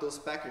one of those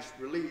packages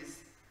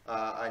release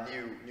a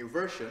new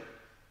version,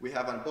 we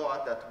have a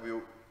bot that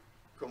will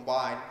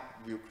combine,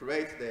 will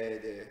create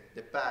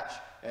the patch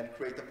and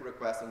create a pull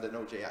request on the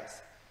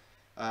Node.js.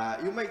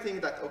 You may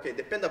think that, okay,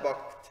 dependable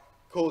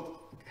code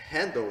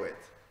handle it,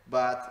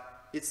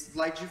 but it's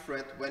slightly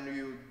different when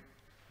you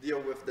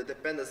deal with the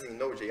dependency in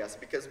Node.js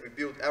because we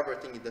build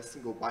everything in the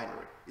single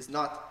binary. It's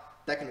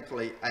not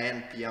technically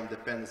an npm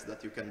dependency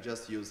that you can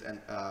just use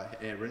a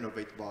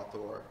renovate bot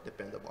or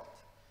dependabot.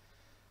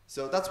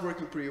 So that's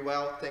working pretty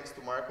well, thanks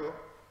to Marco.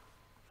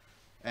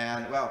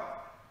 And well,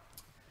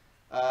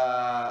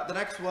 the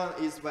next one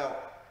is, well,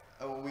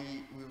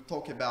 we will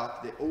talk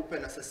about the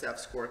OpenSSF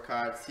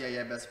scorecard,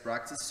 CIA best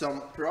practice,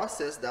 some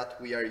process that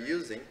we are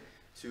using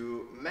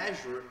to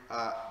measure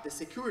the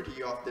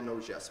security of the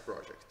Node.js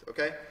project,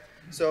 okay?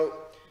 So,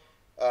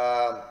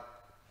 well,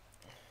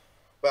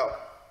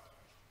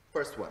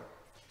 first one,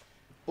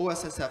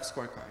 OSSF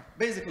scorecard.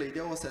 Basically,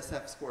 the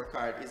OSSF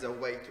scorecard is a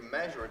way to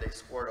measure the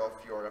score of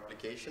your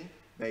application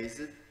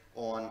based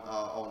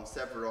on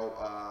several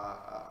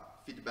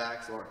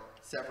feedbacks or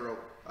several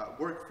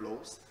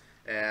workflows,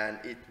 and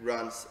it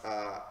runs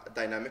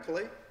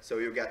dynamically. So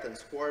you get a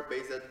score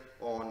based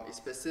on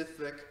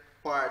specific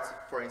parts.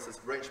 For instance,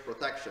 range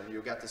protection,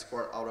 you get a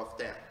score out of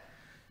 10.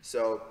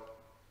 So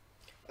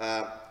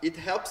it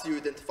helps you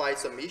identify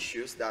some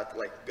issues that,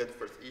 like, good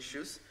first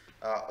issues.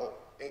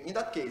 In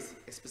that case,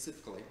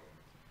 specifically,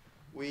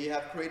 we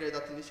have created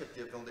that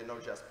initiative on the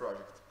Node.js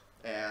project.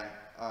 And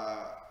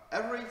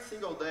every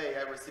single day,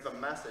 I receive a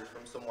message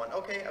from someone,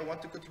 okay, I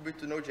want to contribute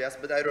to Node.js,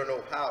 but I don't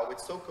know how.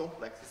 It's so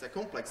complex. It's a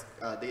complex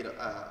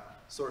data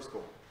source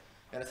code.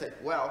 And I said,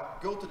 well,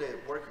 go to the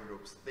working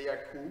groups. They are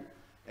cool.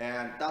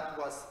 And that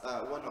was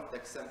one of the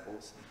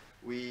examples.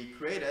 We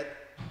created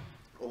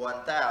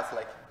one task,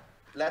 like,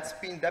 let's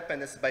pin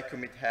dependencies by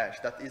commit hash.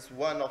 That is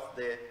one of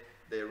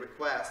the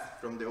requests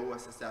from the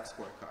OpenSSF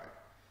scorecard.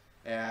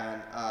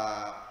 And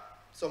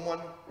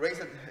someone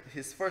raised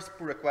his first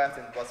pull request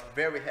and was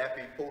very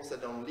happy,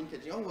 posted on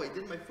LinkedIn, oh, I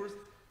did my first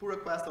pull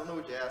request on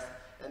Node.js,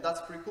 and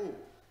that's pretty cool,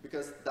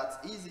 because that's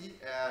easy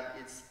and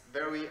it's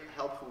very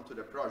helpful to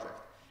the project.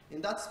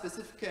 In that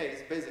specific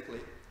case, basically,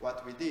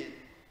 what we did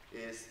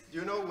is,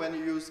 you know, when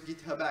you use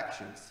GitHub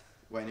Actions,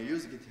 when you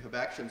use GitHub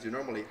Actions, you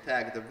normally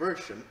tag the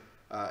version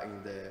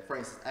in the, for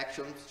instance,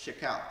 Actions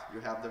checkout, you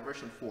have the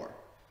version 4.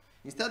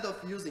 Instead of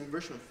using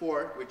version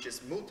 4, which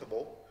is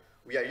mutable,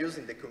 we are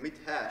using the commit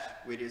hash,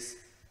 which is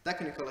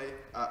technically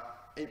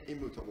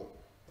immutable.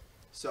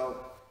 So,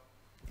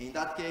 in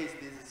that case,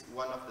 this is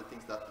one of the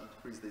things that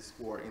increase the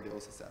score in the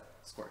OpenSSF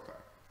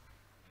scorecard.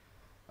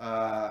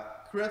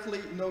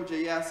 Currently,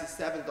 Node.js is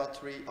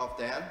 7.3 of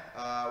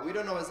 10. We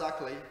don't know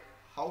exactly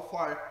how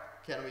far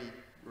can we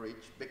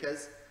reach,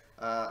 because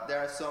there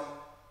are some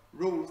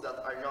rules that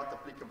are not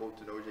applicable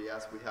to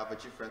Node.js. We have a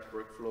different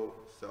workflow,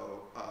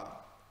 so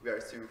we are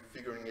still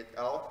figuring it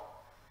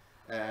out.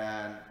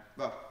 And,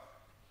 well,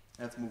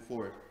 let's move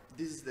forward.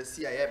 This is the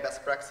CIA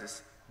best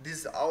practice. This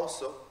is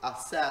also a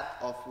set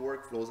of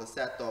workflows, a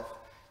set of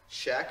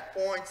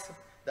checkpoints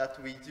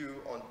that we do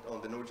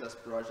on the Node.js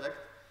project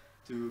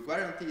to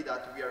guarantee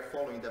that we are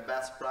following the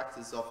best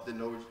practice of the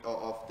Node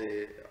of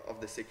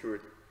the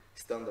security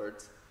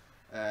standards.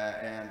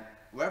 And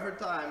wherever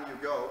time you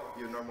go,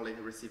 you normally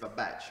receive a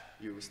badge.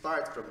 You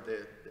start from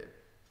the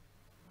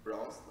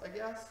bronze, I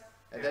guess,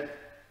 and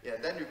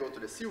then you go to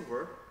the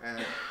silver,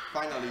 and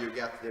finally you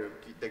get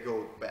the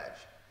gold badge.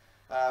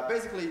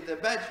 Basically, the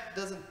badge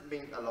doesn't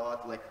mean a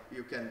lot, like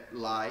you can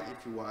lie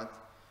if you want.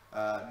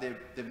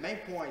 The main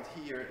point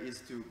here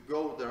is to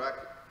go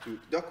direct to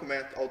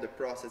document all the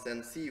process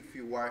and see if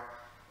you are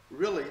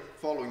really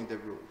following the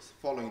rules,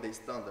 following the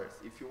standards,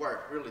 if you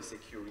are really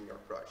securing your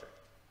project.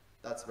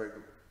 That's very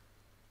good.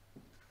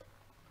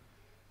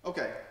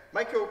 Okay,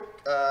 Michael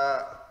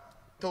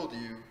told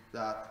you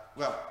that,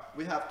 well,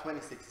 we have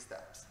 26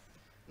 steps.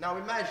 Now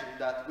imagine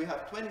that we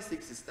have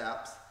 26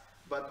 steps,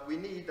 but we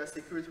need a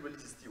security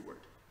release steward.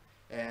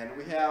 And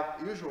we have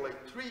usually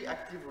 3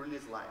 active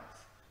release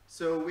lines.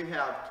 So we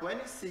have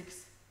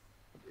 26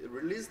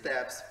 release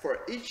steps for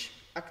each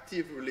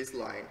active release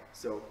line,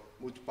 so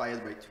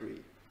multiplied by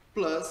 3,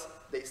 plus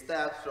the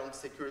steps from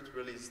security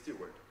release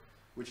steward,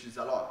 which is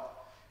a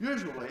lot.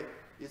 Usually,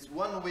 it's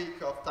 1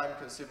 week of time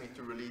consuming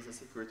to release a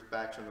security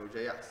patch on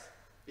Node.js.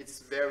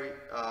 It's very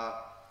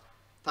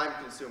time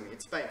consuming,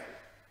 it's painful.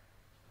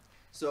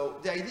 So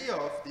the idea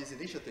of these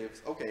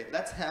initiatives, okay,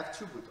 let's have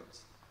 2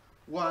 buttons.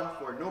 One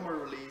for normal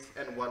release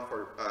and one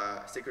for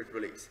security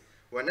release.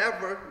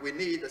 Whenever we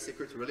need a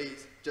security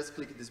release, just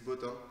click this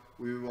button.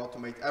 We will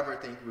automate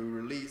everything. We will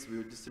release, we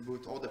will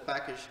distribute all the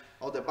package,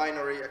 all the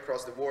binary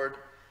across the board,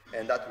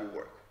 and that will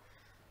work.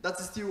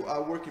 That's still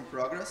a work in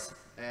progress,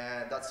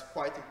 and that's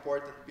quite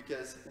important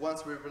because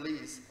once we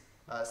release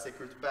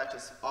security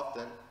patches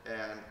often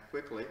and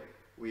quickly,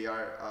 we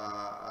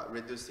are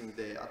reducing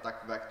the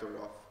attack vector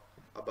of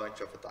a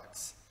bunch of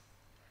attacks,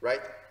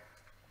 right?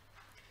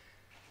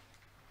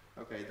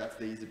 Okay, that's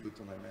the easy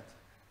button I meant.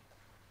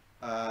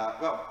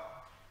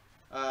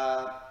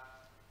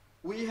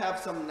 We have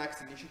some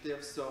next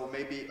initiatives, so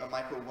maybe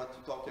Michael wants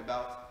to talk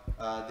about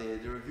the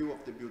review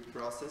of the build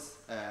process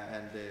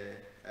and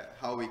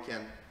how we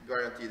can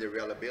guarantee the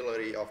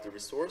reliability of the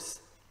resource.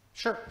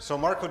 Sure. So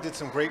Marco did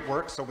some great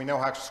work, so we now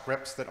have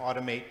scripts that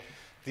automate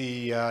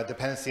the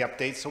dependency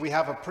updates, so we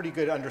have a pretty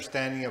good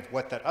understanding of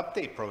what that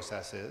update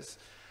process is.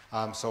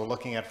 So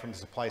looking at from the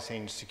supply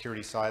chain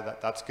security side,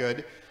 that's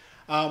good.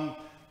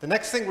 The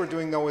next thing we're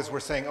doing, though, is we're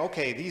saying,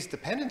 okay, these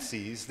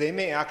dependencies, they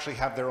may actually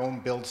have their own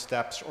build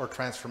steps or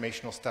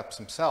transformational steps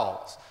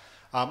themselves.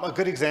 A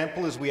good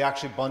example is we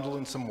actually bundle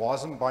in some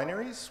WASM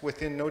binaries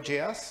within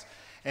Node.js.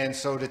 And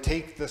so to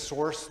take the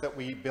source that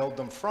we build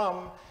them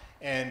from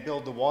and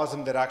build the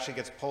WASM that actually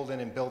gets pulled in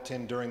and built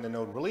in during the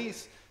node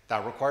release,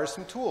 that requires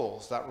some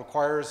tools, that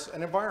requires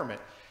an environment.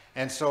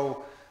 And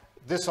so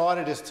this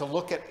audit is to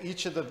look at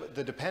each of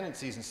the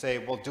dependencies and say,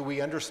 well, do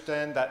we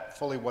understand that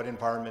fully what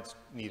environment's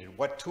needed?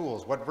 What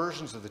tools, what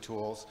versions of the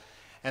tools?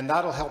 And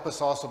that'll help us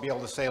also be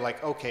able to say,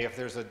 like, okay, if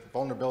there's a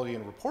vulnerability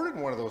and reported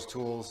in one of those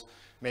tools,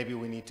 maybe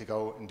we need to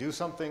go and do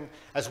something.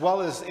 As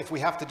well as if we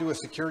have to do a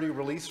security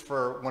release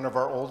for one of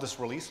our oldest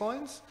release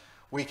lines,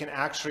 we can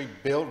actually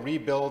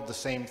rebuild the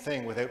same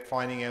thing without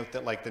finding out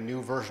that, like, the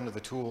new version of the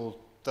tool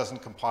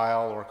doesn't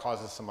compile or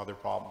causes some other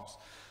problems.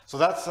 So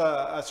that's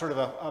a sort of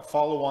a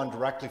follow-on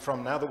directly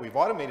from now that we've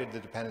automated the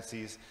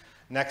dependencies.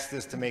 Next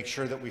is to make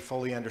sure that we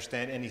fully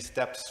understand any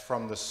steps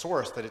from the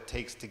source that it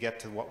takes to get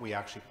to what we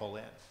actually pull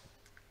in.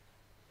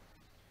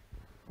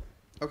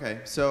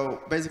 Okay,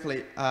 so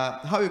basically,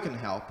 how you can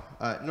help?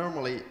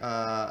 Normally,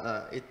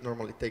 it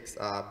normally takes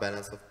a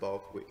balance of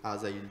both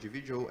as an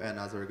individual and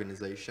as an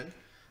organization.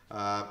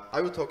 I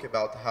will talk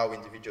about how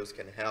individuals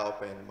can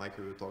help, and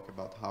Michael will talk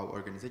about how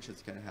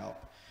organizations can help.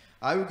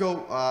 I will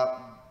go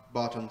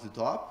bottom to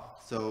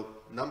top. So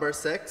number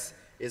 6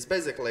 is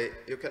basically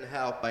you can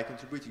help by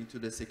contributing to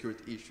the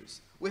security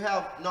issues. We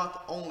have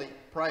not only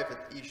private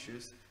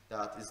issues,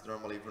 that is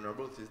normally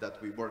vulnerabilities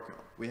that we work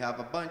on. We have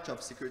a bunch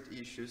of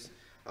security issues,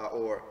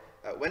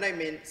 when I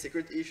mean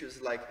security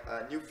issues like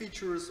new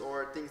features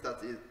or things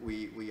that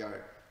we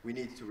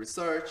need to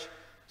research,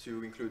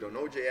 to include on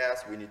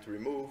Node.js, we need to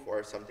remove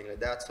or something like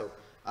that. So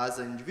as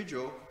an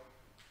individual,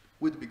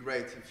 would be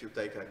great if you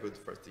take a good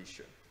first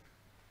issue.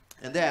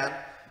 And then,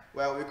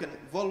 well, you can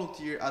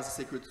volunteer as a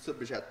security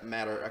subject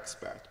matter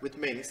expert, which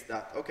means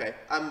that, okay,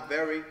 I'm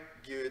very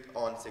good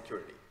on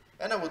security,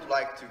 and I would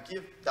like to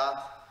give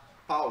that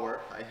power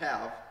I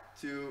have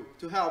to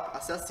help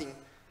assessing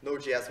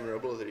Node.js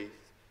vulnerabilities,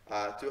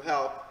 to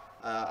help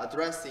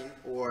addressing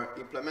or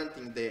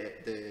implementing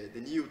the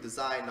new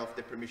design of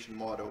the permission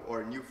model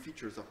or new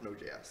features of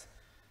Node.js.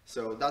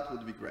 So that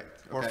would be great.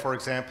 Okay? Or for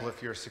example,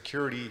 if you're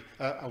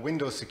a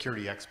Windows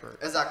security expert.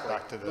 Exactly.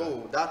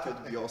 Oh, that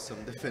would be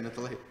awesome,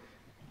 definitely.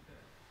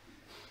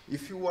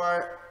 If you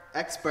are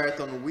expert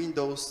on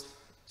Windows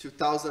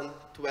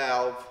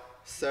 2012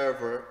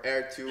 server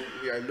R2,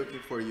 we are looking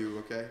for you,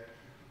 okay?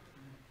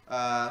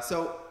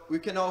 So we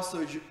can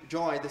also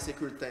join the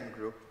security time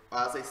group.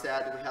 As I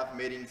said, we have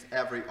meetings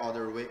every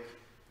other week.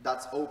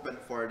 That's open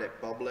for the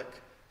public.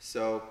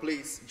 So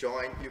please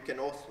join. You can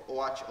also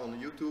watch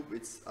on YouTube.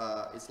 It's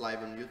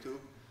live on YouTube.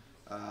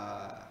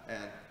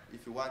 And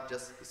if you want,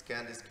 just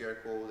scan this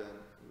QR code, and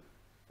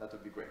that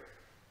would be great.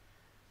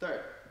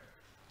 Third,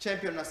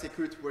 champion a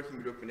security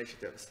working group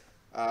initiatives.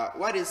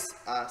 What is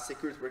a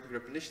security working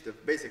group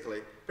initiative? Basically,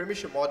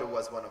 permission model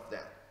was one of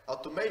them.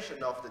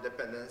 Automation of the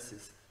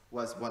dependencies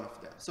was one of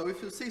them. So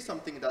if you see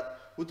something that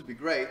would be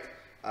great,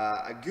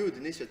 a good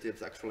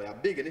initiative, actually, a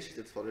big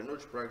initiative for the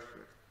Node project,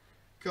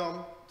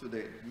 come to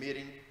the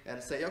meeting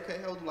and say,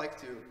 okay, I would like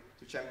to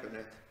champion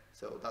it.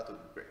 So that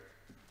would be great.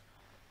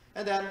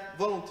 And then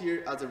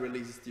volunteer as a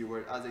release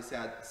steward. As I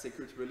said,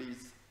 security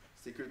release,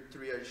 security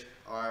triage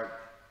are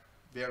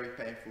very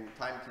painful,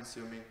 time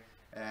consuming.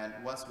 And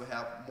once we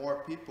have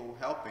more people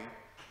helping,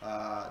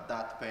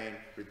 that pain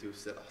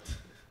reduces a lot.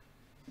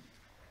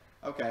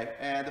 Okay,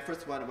 and the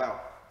first one,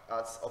 well,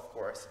 that's of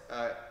course,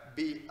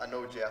 be a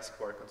Node.js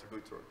core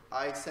contributor.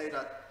 I say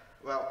that,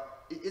 well,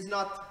 it is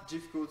not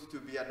difficult to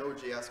be a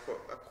Node.js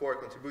core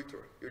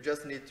contributor. You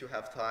just need to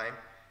have time.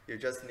 You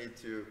just need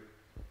to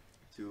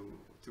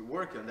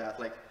work on that.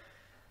 Like,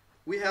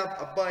 we have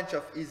a bunch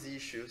of easy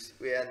issues,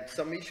 and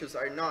some issues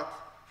are not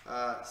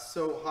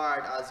so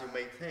hard as you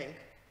may think.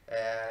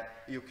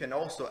 You can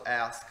also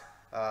ask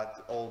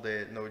all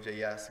the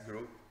Node.js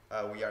group.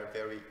 We are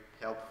very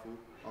helpful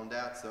on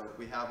that. So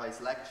we have a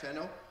Slack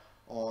channel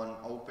on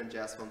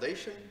OpenSSF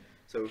Foundation.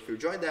 So if you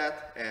join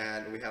that,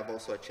 and we have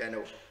also a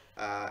channel,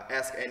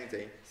 Ask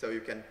Anything. So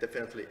you can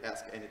definitely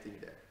ask anything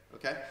there,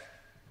 okay?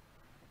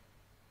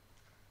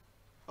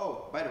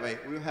 Oh, by the way,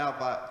 we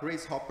have a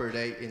Grace Hopper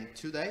Day in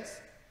 2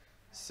 days.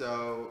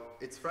 So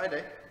it's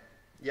Friday,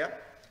 yeah?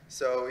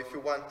 So if you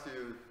want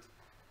to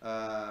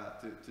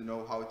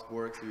know how it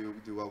works, we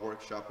do a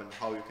workshop and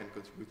how you can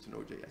contribute to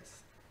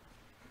Node.js.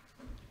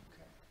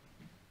 Okay.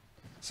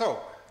 So,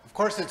 of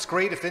course, it's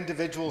great if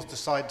individuals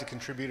decide to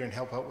contribute and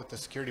help out with the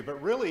security,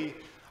 but really,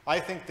 I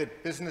think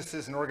that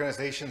businesses and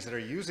organizations that are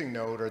using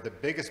Node are the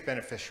biggest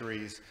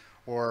beneficiaries,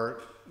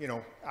 or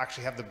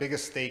actually have the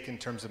biggest stake in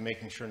terms of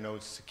making sure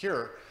Node's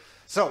secure.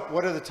 So,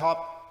 what are the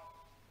top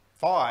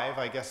 5,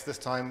 I guess this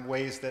time,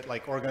 ways that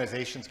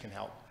organizations can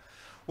help?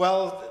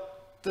 Well,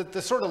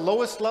 the sort of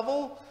lowest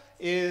level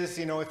is,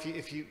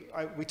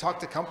 we talk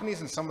to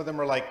companies and some of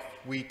them are like,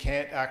 we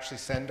can't actually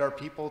send our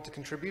people to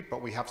contribute,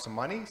 but we have some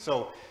money.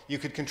 So you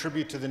could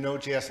contribute to the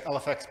Node.js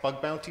LFX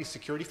Bug Bounty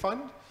Security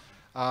Fund.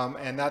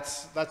 And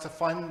that's a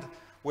fund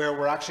where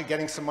we're actually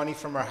getting some money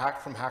from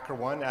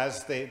HackerOne,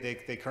 as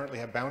they currently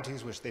have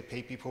bounties which they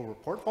pay people who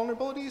report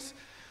vulnerabilities.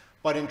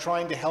 But in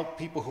trying to help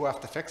people who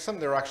have to fix them,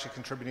 they're actually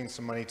contributing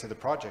some money to the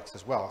projects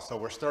as well. So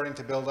we're starting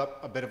to build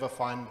up a bit of a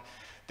fund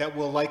that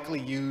we'll likely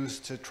use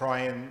to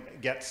try and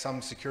get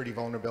some security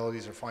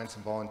vulnerabilities or find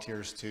some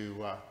volunteers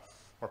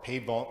or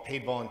paid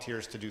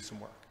volunteers to do some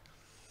work.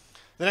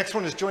 The next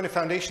one is join a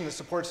foundation that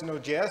supports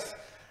Node.js.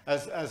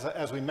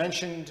 As we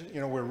mentioned,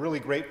 we're really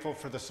grateful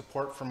for the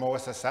support from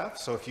OpenSSF.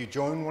 So if you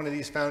join one of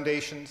these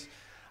foundations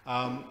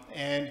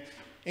and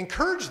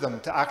encourage them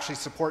to actually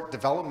support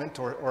development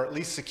or at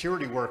least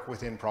security work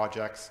within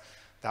projects,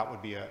 that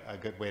would be a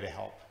good way to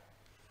help.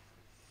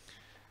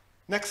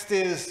 Next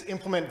is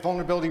implement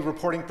vulnerability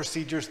reporting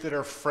procedures that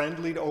are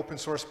friendly to open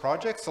source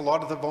projects. A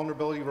lot of the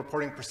vulnerability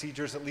reporting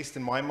procedures, at least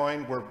in my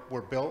mind,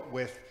 were built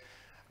with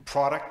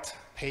product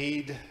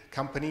paid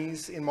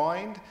companies in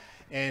mind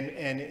and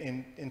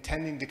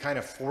intending to kind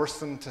of force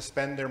them to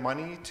spend their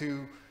money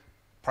to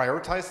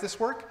prioritize this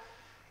work.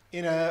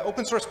 In an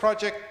open source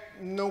project,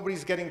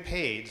 nobody's getting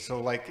paid.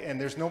 So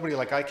and there's nobody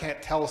I can't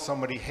tell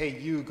somebody, hey,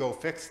 you go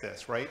fix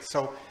this, right?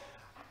 So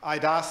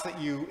I'd ask that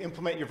you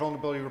implement your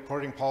vulnerability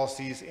reporting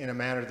policies in a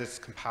manner that's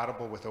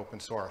compatible with open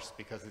source,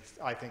 because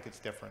I think it's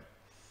different.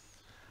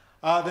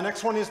 The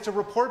next one is to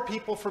report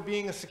people for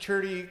being a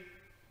security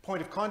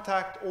point of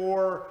contact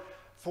or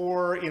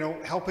for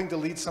helping to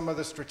lead some of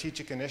the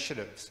strategic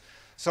initiatives.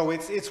 So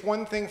it's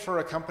one thing for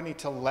a company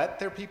to let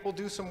their people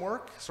do some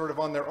work, sort of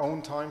on their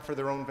own time for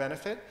their own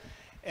benefit.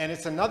 And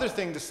it's another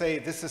thing to say,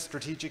 this is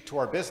strategic to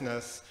our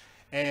business.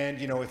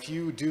 And if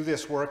you do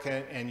this work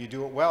and you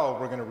do it well,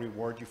 we're going to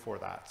reward you for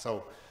that.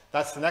 So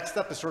that's the next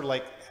step, is sort of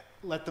like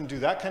let them do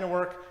that kind of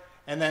work.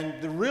 And then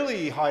the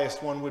really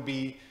highest one would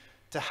be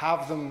to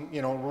have them,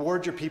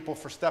 reward your people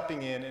for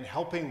stepping in and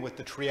helping with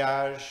the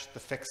triage, the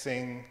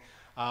fixing,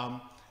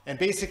 and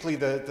basically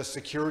the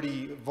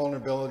security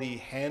vulnerability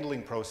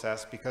handling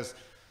process, because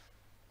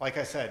like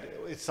I said,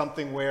 it's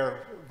something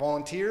where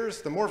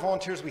the more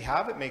volunteers we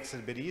have, it makes it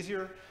a bit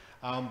easier,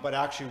 but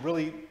actually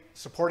really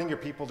supporting your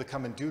people to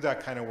come and do that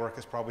kind of work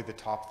is probably the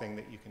top thing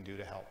that you can do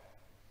to help.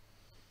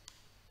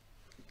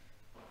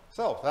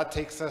 So that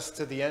takes us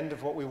to the end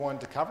of what we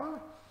wanted to cover,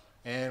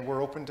 and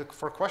we're open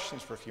for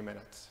questions for a few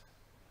minutes.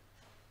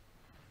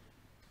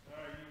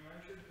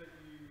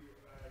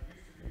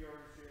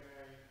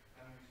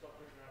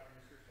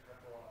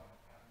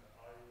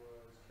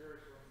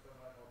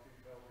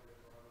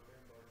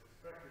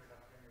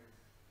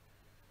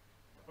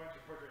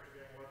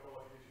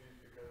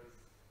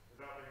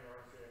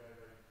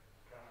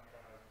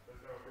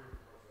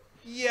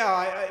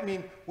 Yeah, I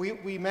mean,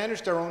 we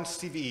managed our own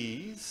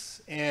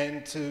CVEs,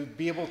 and to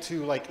be able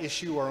to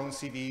issue our own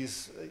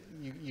CVEs,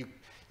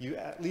 you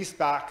at least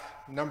back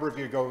a number of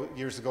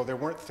years ago, there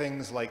weren't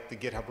things like the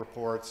GitHub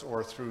reports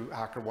or through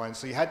HackerOne,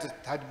 so you had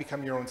to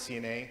become your own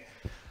CNA.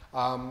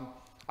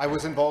 I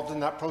was involved in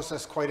that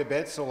process quite a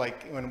bit, so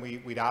when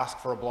we'd ask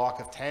for a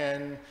block of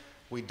 10,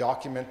 we'd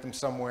document them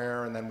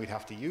somewhere, and then we'd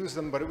have to use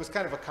them, but it was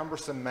kind of a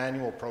cumbersome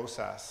manual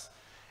process.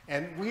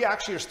 And we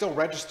actually are still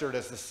registered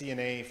as the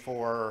CNA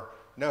for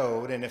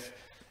Node, and if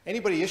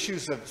anybody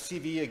issues a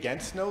CV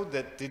against Node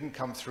that didn't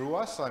come through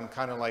us, I'm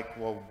kind of like,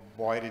 well,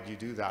 why did you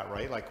do that,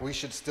 right? We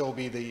should still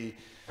be the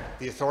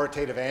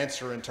authoritative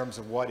answer in terms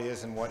of what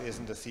is and what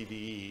isn't a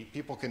CVE.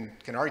 People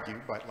can argue,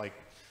 but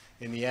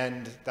in the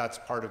end, that's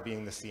part of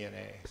being the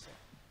CNA. So.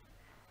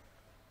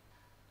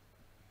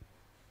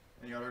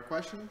 Any other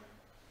question?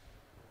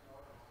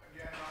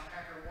 Again, on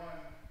HackerOne,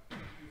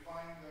 you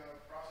find the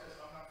process,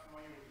 I'm not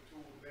familiar with the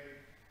tool, they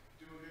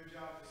do a good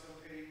job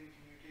facilitating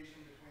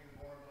communication between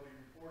the vulnerability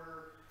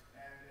reporter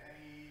and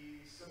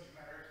any subject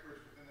matter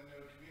experts within the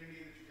Node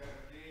community that you guys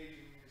engage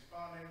in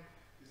responding.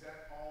 Is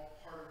that all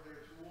part of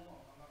their tool?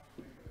 I'm not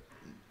familiar with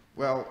it.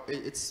 Well,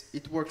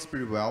 it works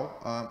pretty well.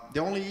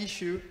 The only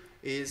issue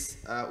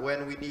is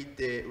when we need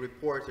the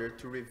reporter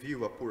to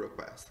review a pull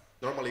request.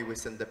 Normally we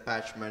send the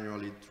patch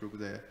manually through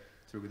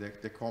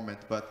the comment,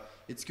 but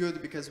it's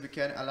good because we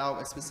can allow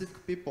a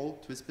specific people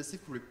to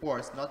specific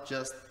reports, not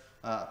just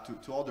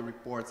to all the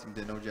reports in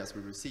the Node.js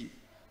we receive.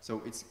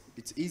 So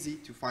it's easy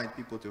to find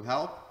people to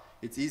help.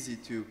 It's easy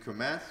to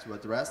comment, to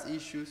address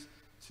issues,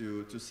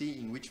 to see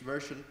in which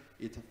version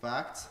it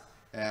affects,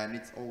 and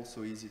it's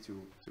also easy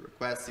to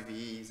request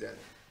CVEs and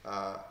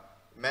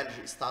manage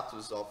the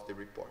status of the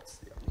reports.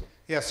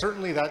 Yeah,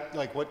 certainly that,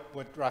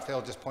 what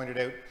Rafael just pointed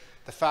out,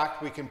 the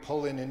fact we can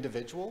pull in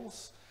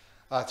individuals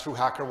through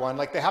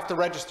HackerOne, they have to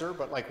register,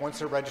 but once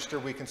they're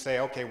registered, we can say,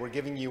 okay, we're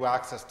giving you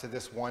access to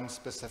this one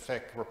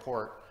specific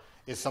report,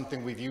 is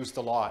something we've used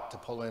a lot to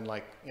pull in,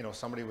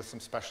 somebody with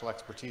some special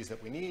expertise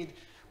that we need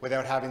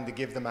without having to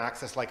give them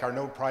access. Like our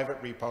Node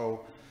private repo,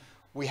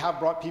 we have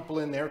brought people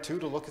in there too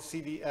to look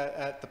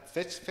at the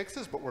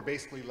fixes, but we're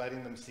basically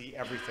letting them see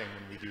everything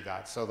when we do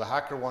that. So the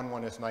HackerOne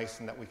one is nice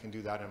in that we can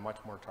do that in a much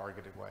more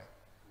targeted way.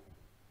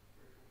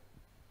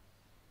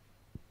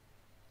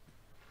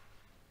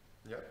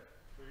 Yep.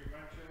 So you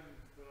mentioned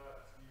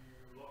that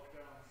you locked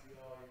down CI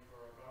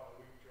for about a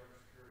week during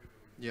security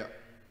release. Yeah.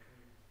 Can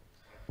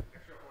you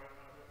extrapolate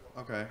that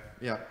a bit? Okay.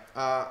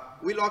 Yeah.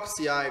 We lock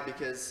CI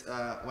because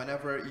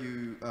whenever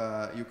you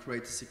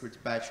create a security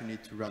patch, you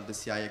need to run the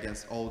CI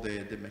against all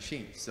the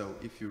machines. So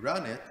if you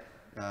run it,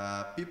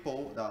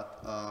 people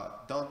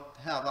that don't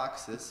have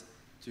access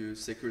to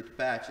security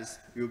patches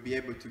will be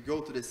able to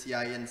go to the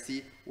CI and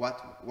see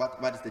what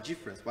is the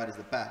difference, what is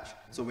the patch.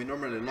 So we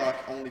normally lock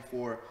only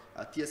for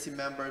TSC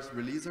members,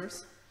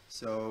 releasers.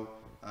 So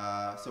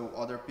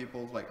other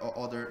people,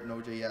 other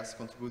Node.js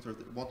contributors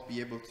that won't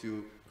be able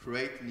to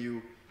create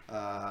new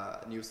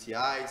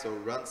CIs or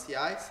run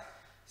CIs.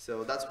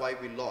 So that's why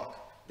we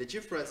lock. The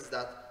difference is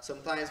that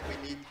sometimes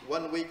we need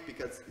 1 week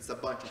because it's a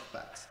bunch of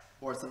patches,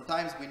 or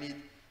sometimes we need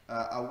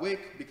a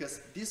week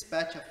because this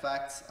patch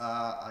affects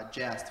a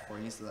jest, for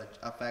instance,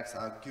 affects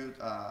a good,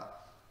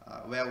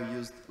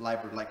 well-used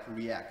library like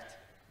React.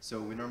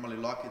 So we normally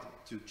lock it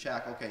to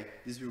check, okay,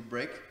 this will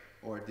break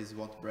or this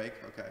won't break,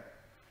 okay.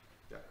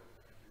 Yeah.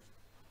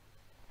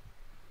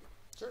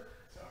 Sure.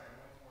 Sorry,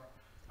 one more.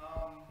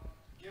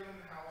 Given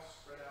how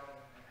spread out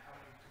and how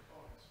many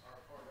components are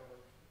part of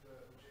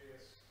the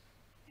JS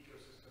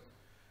ecosystem,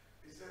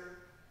 do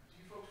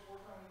you folks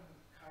work on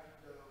kind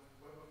of the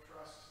web of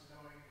trust,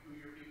 knowing who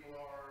your people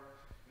are,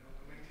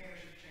 when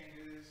maintainership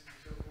changes and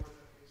so forth?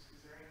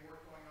 Is there any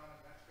work going on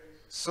in that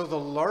space? So the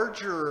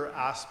larger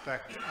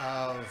aspect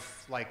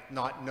of, like,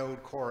 not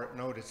Node core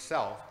Node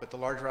itself, but the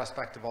larger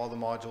aspect of all the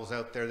modules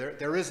out there,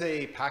 there is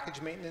a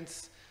package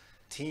maintenance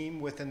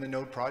team within the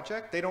Node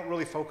project. They don't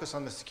really focus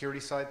on the security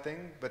side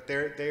thing, but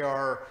there's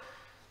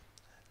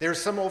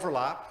some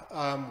overlap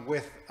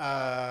with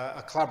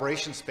a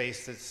collaboration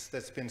space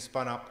that's been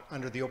spun up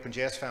under the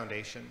OpenSSF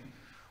Foundation,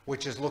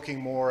 which is looking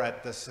more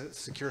at the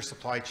secure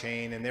supply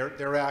chain, and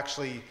they're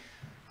actually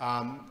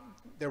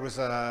there was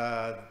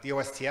the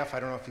OSTF, I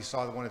don't know if you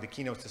saw one of the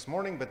keynotes this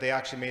morning, but they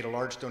actually made a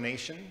large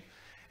donation,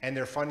 and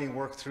they're funding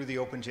work through the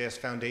OpenSSF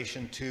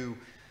Foundation to,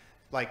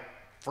 like,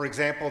 for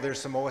example, there's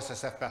some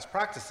OSSF best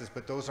practices,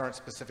 but those aren't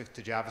specific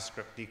to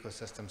JavaScript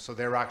ecosystem. So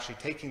they're actually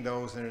taking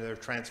those and they're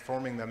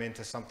transforming them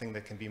into something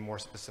that can be more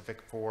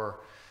specific for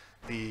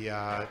the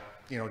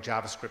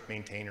JavaScript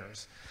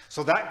maintainers.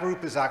 So that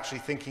group is actually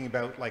thinking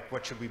about, like,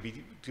 what should we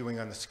be doing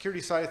on the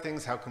security side of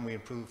things? How can we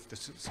improve the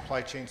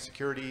supply chain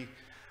security?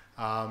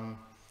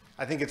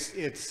 I think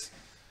it's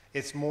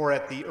more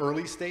at the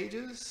early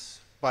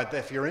stages, but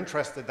if you're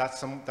interested,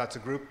 that's a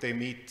group. They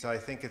meet, I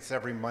think it's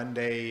every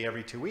Monday,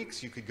 every 2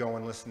 weeks. You could go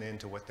and listen in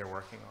to what they're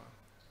working on.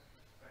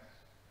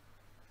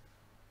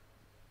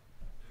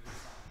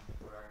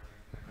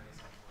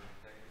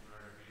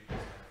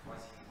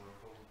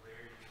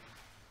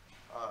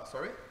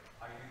 Sorry?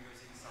 Are you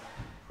using some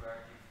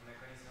proactive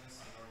mechanisms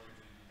in order to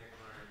detect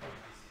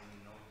vulnerabilities in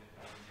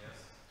Node.js,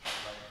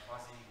 like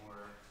fuzzing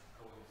or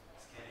code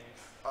scanning?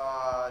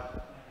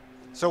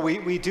 So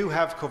we do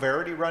have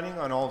Coverity running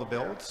on all the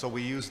builds, so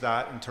we use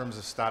that in terms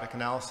of static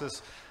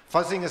analysis.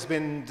 Fuzzing has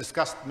been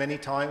discussed many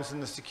times in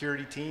the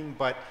security team,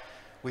 but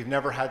we've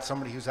never had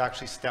somebody who's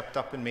actually stepped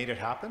up and made it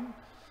happen.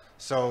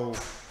 So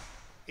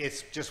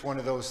it's just one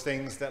of those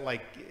things that,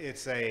 like,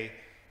 it's a,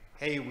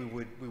 hey,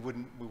 we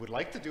would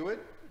like to do it,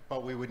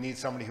 but we would need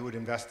somebody who would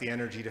invest the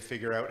energy to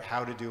figure out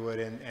how to do it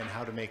and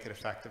how to make it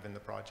effective in the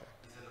project.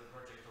 Is it a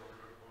project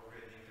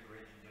already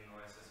integrated in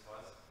OSS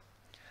Fuzz?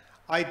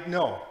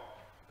 No.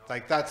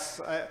 Like,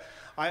 that's,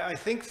 I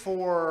think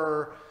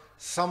for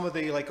some of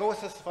the, like,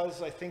 OSS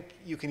Fuzz, I think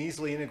you can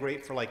easily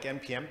integrate for, like,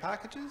 NPM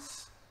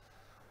packages.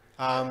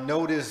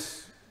 Node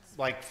is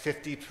like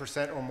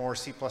 50% or more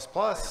C++,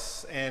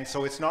 and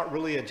so it's not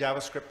really a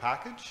JavaScript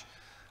package.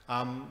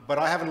 But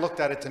I haven't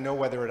looked at it to know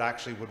whether it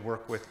actually would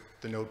work with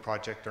the Node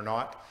project or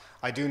not.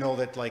 I do know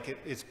that, like,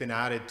 it's been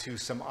added to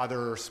some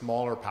other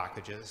smaller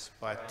packages,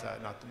 but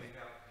not to me. We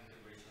have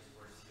integrations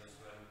for C as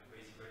well.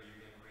 Basically, you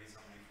can create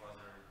some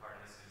refuzzer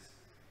harnesses,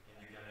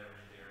 and you can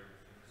leverage their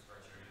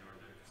infrastructure in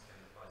order to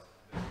scan the fuzz,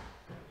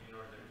 in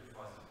order to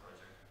fuzz the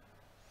project.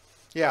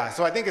 Yeah,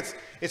 so I think it's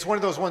one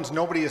of those ones.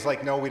 Nobody is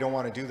like, no, we don't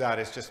want to do that.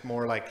 It's just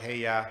more like, hey,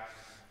 yeah,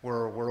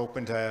 we're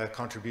open to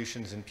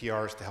contributions and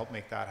PRs to help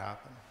make that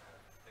happen.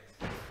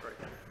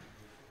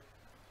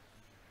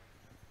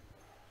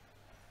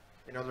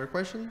 Another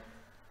question?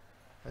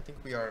 I think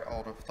we are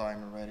out of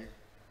time already.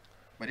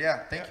 But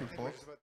yeah, thank you, folks.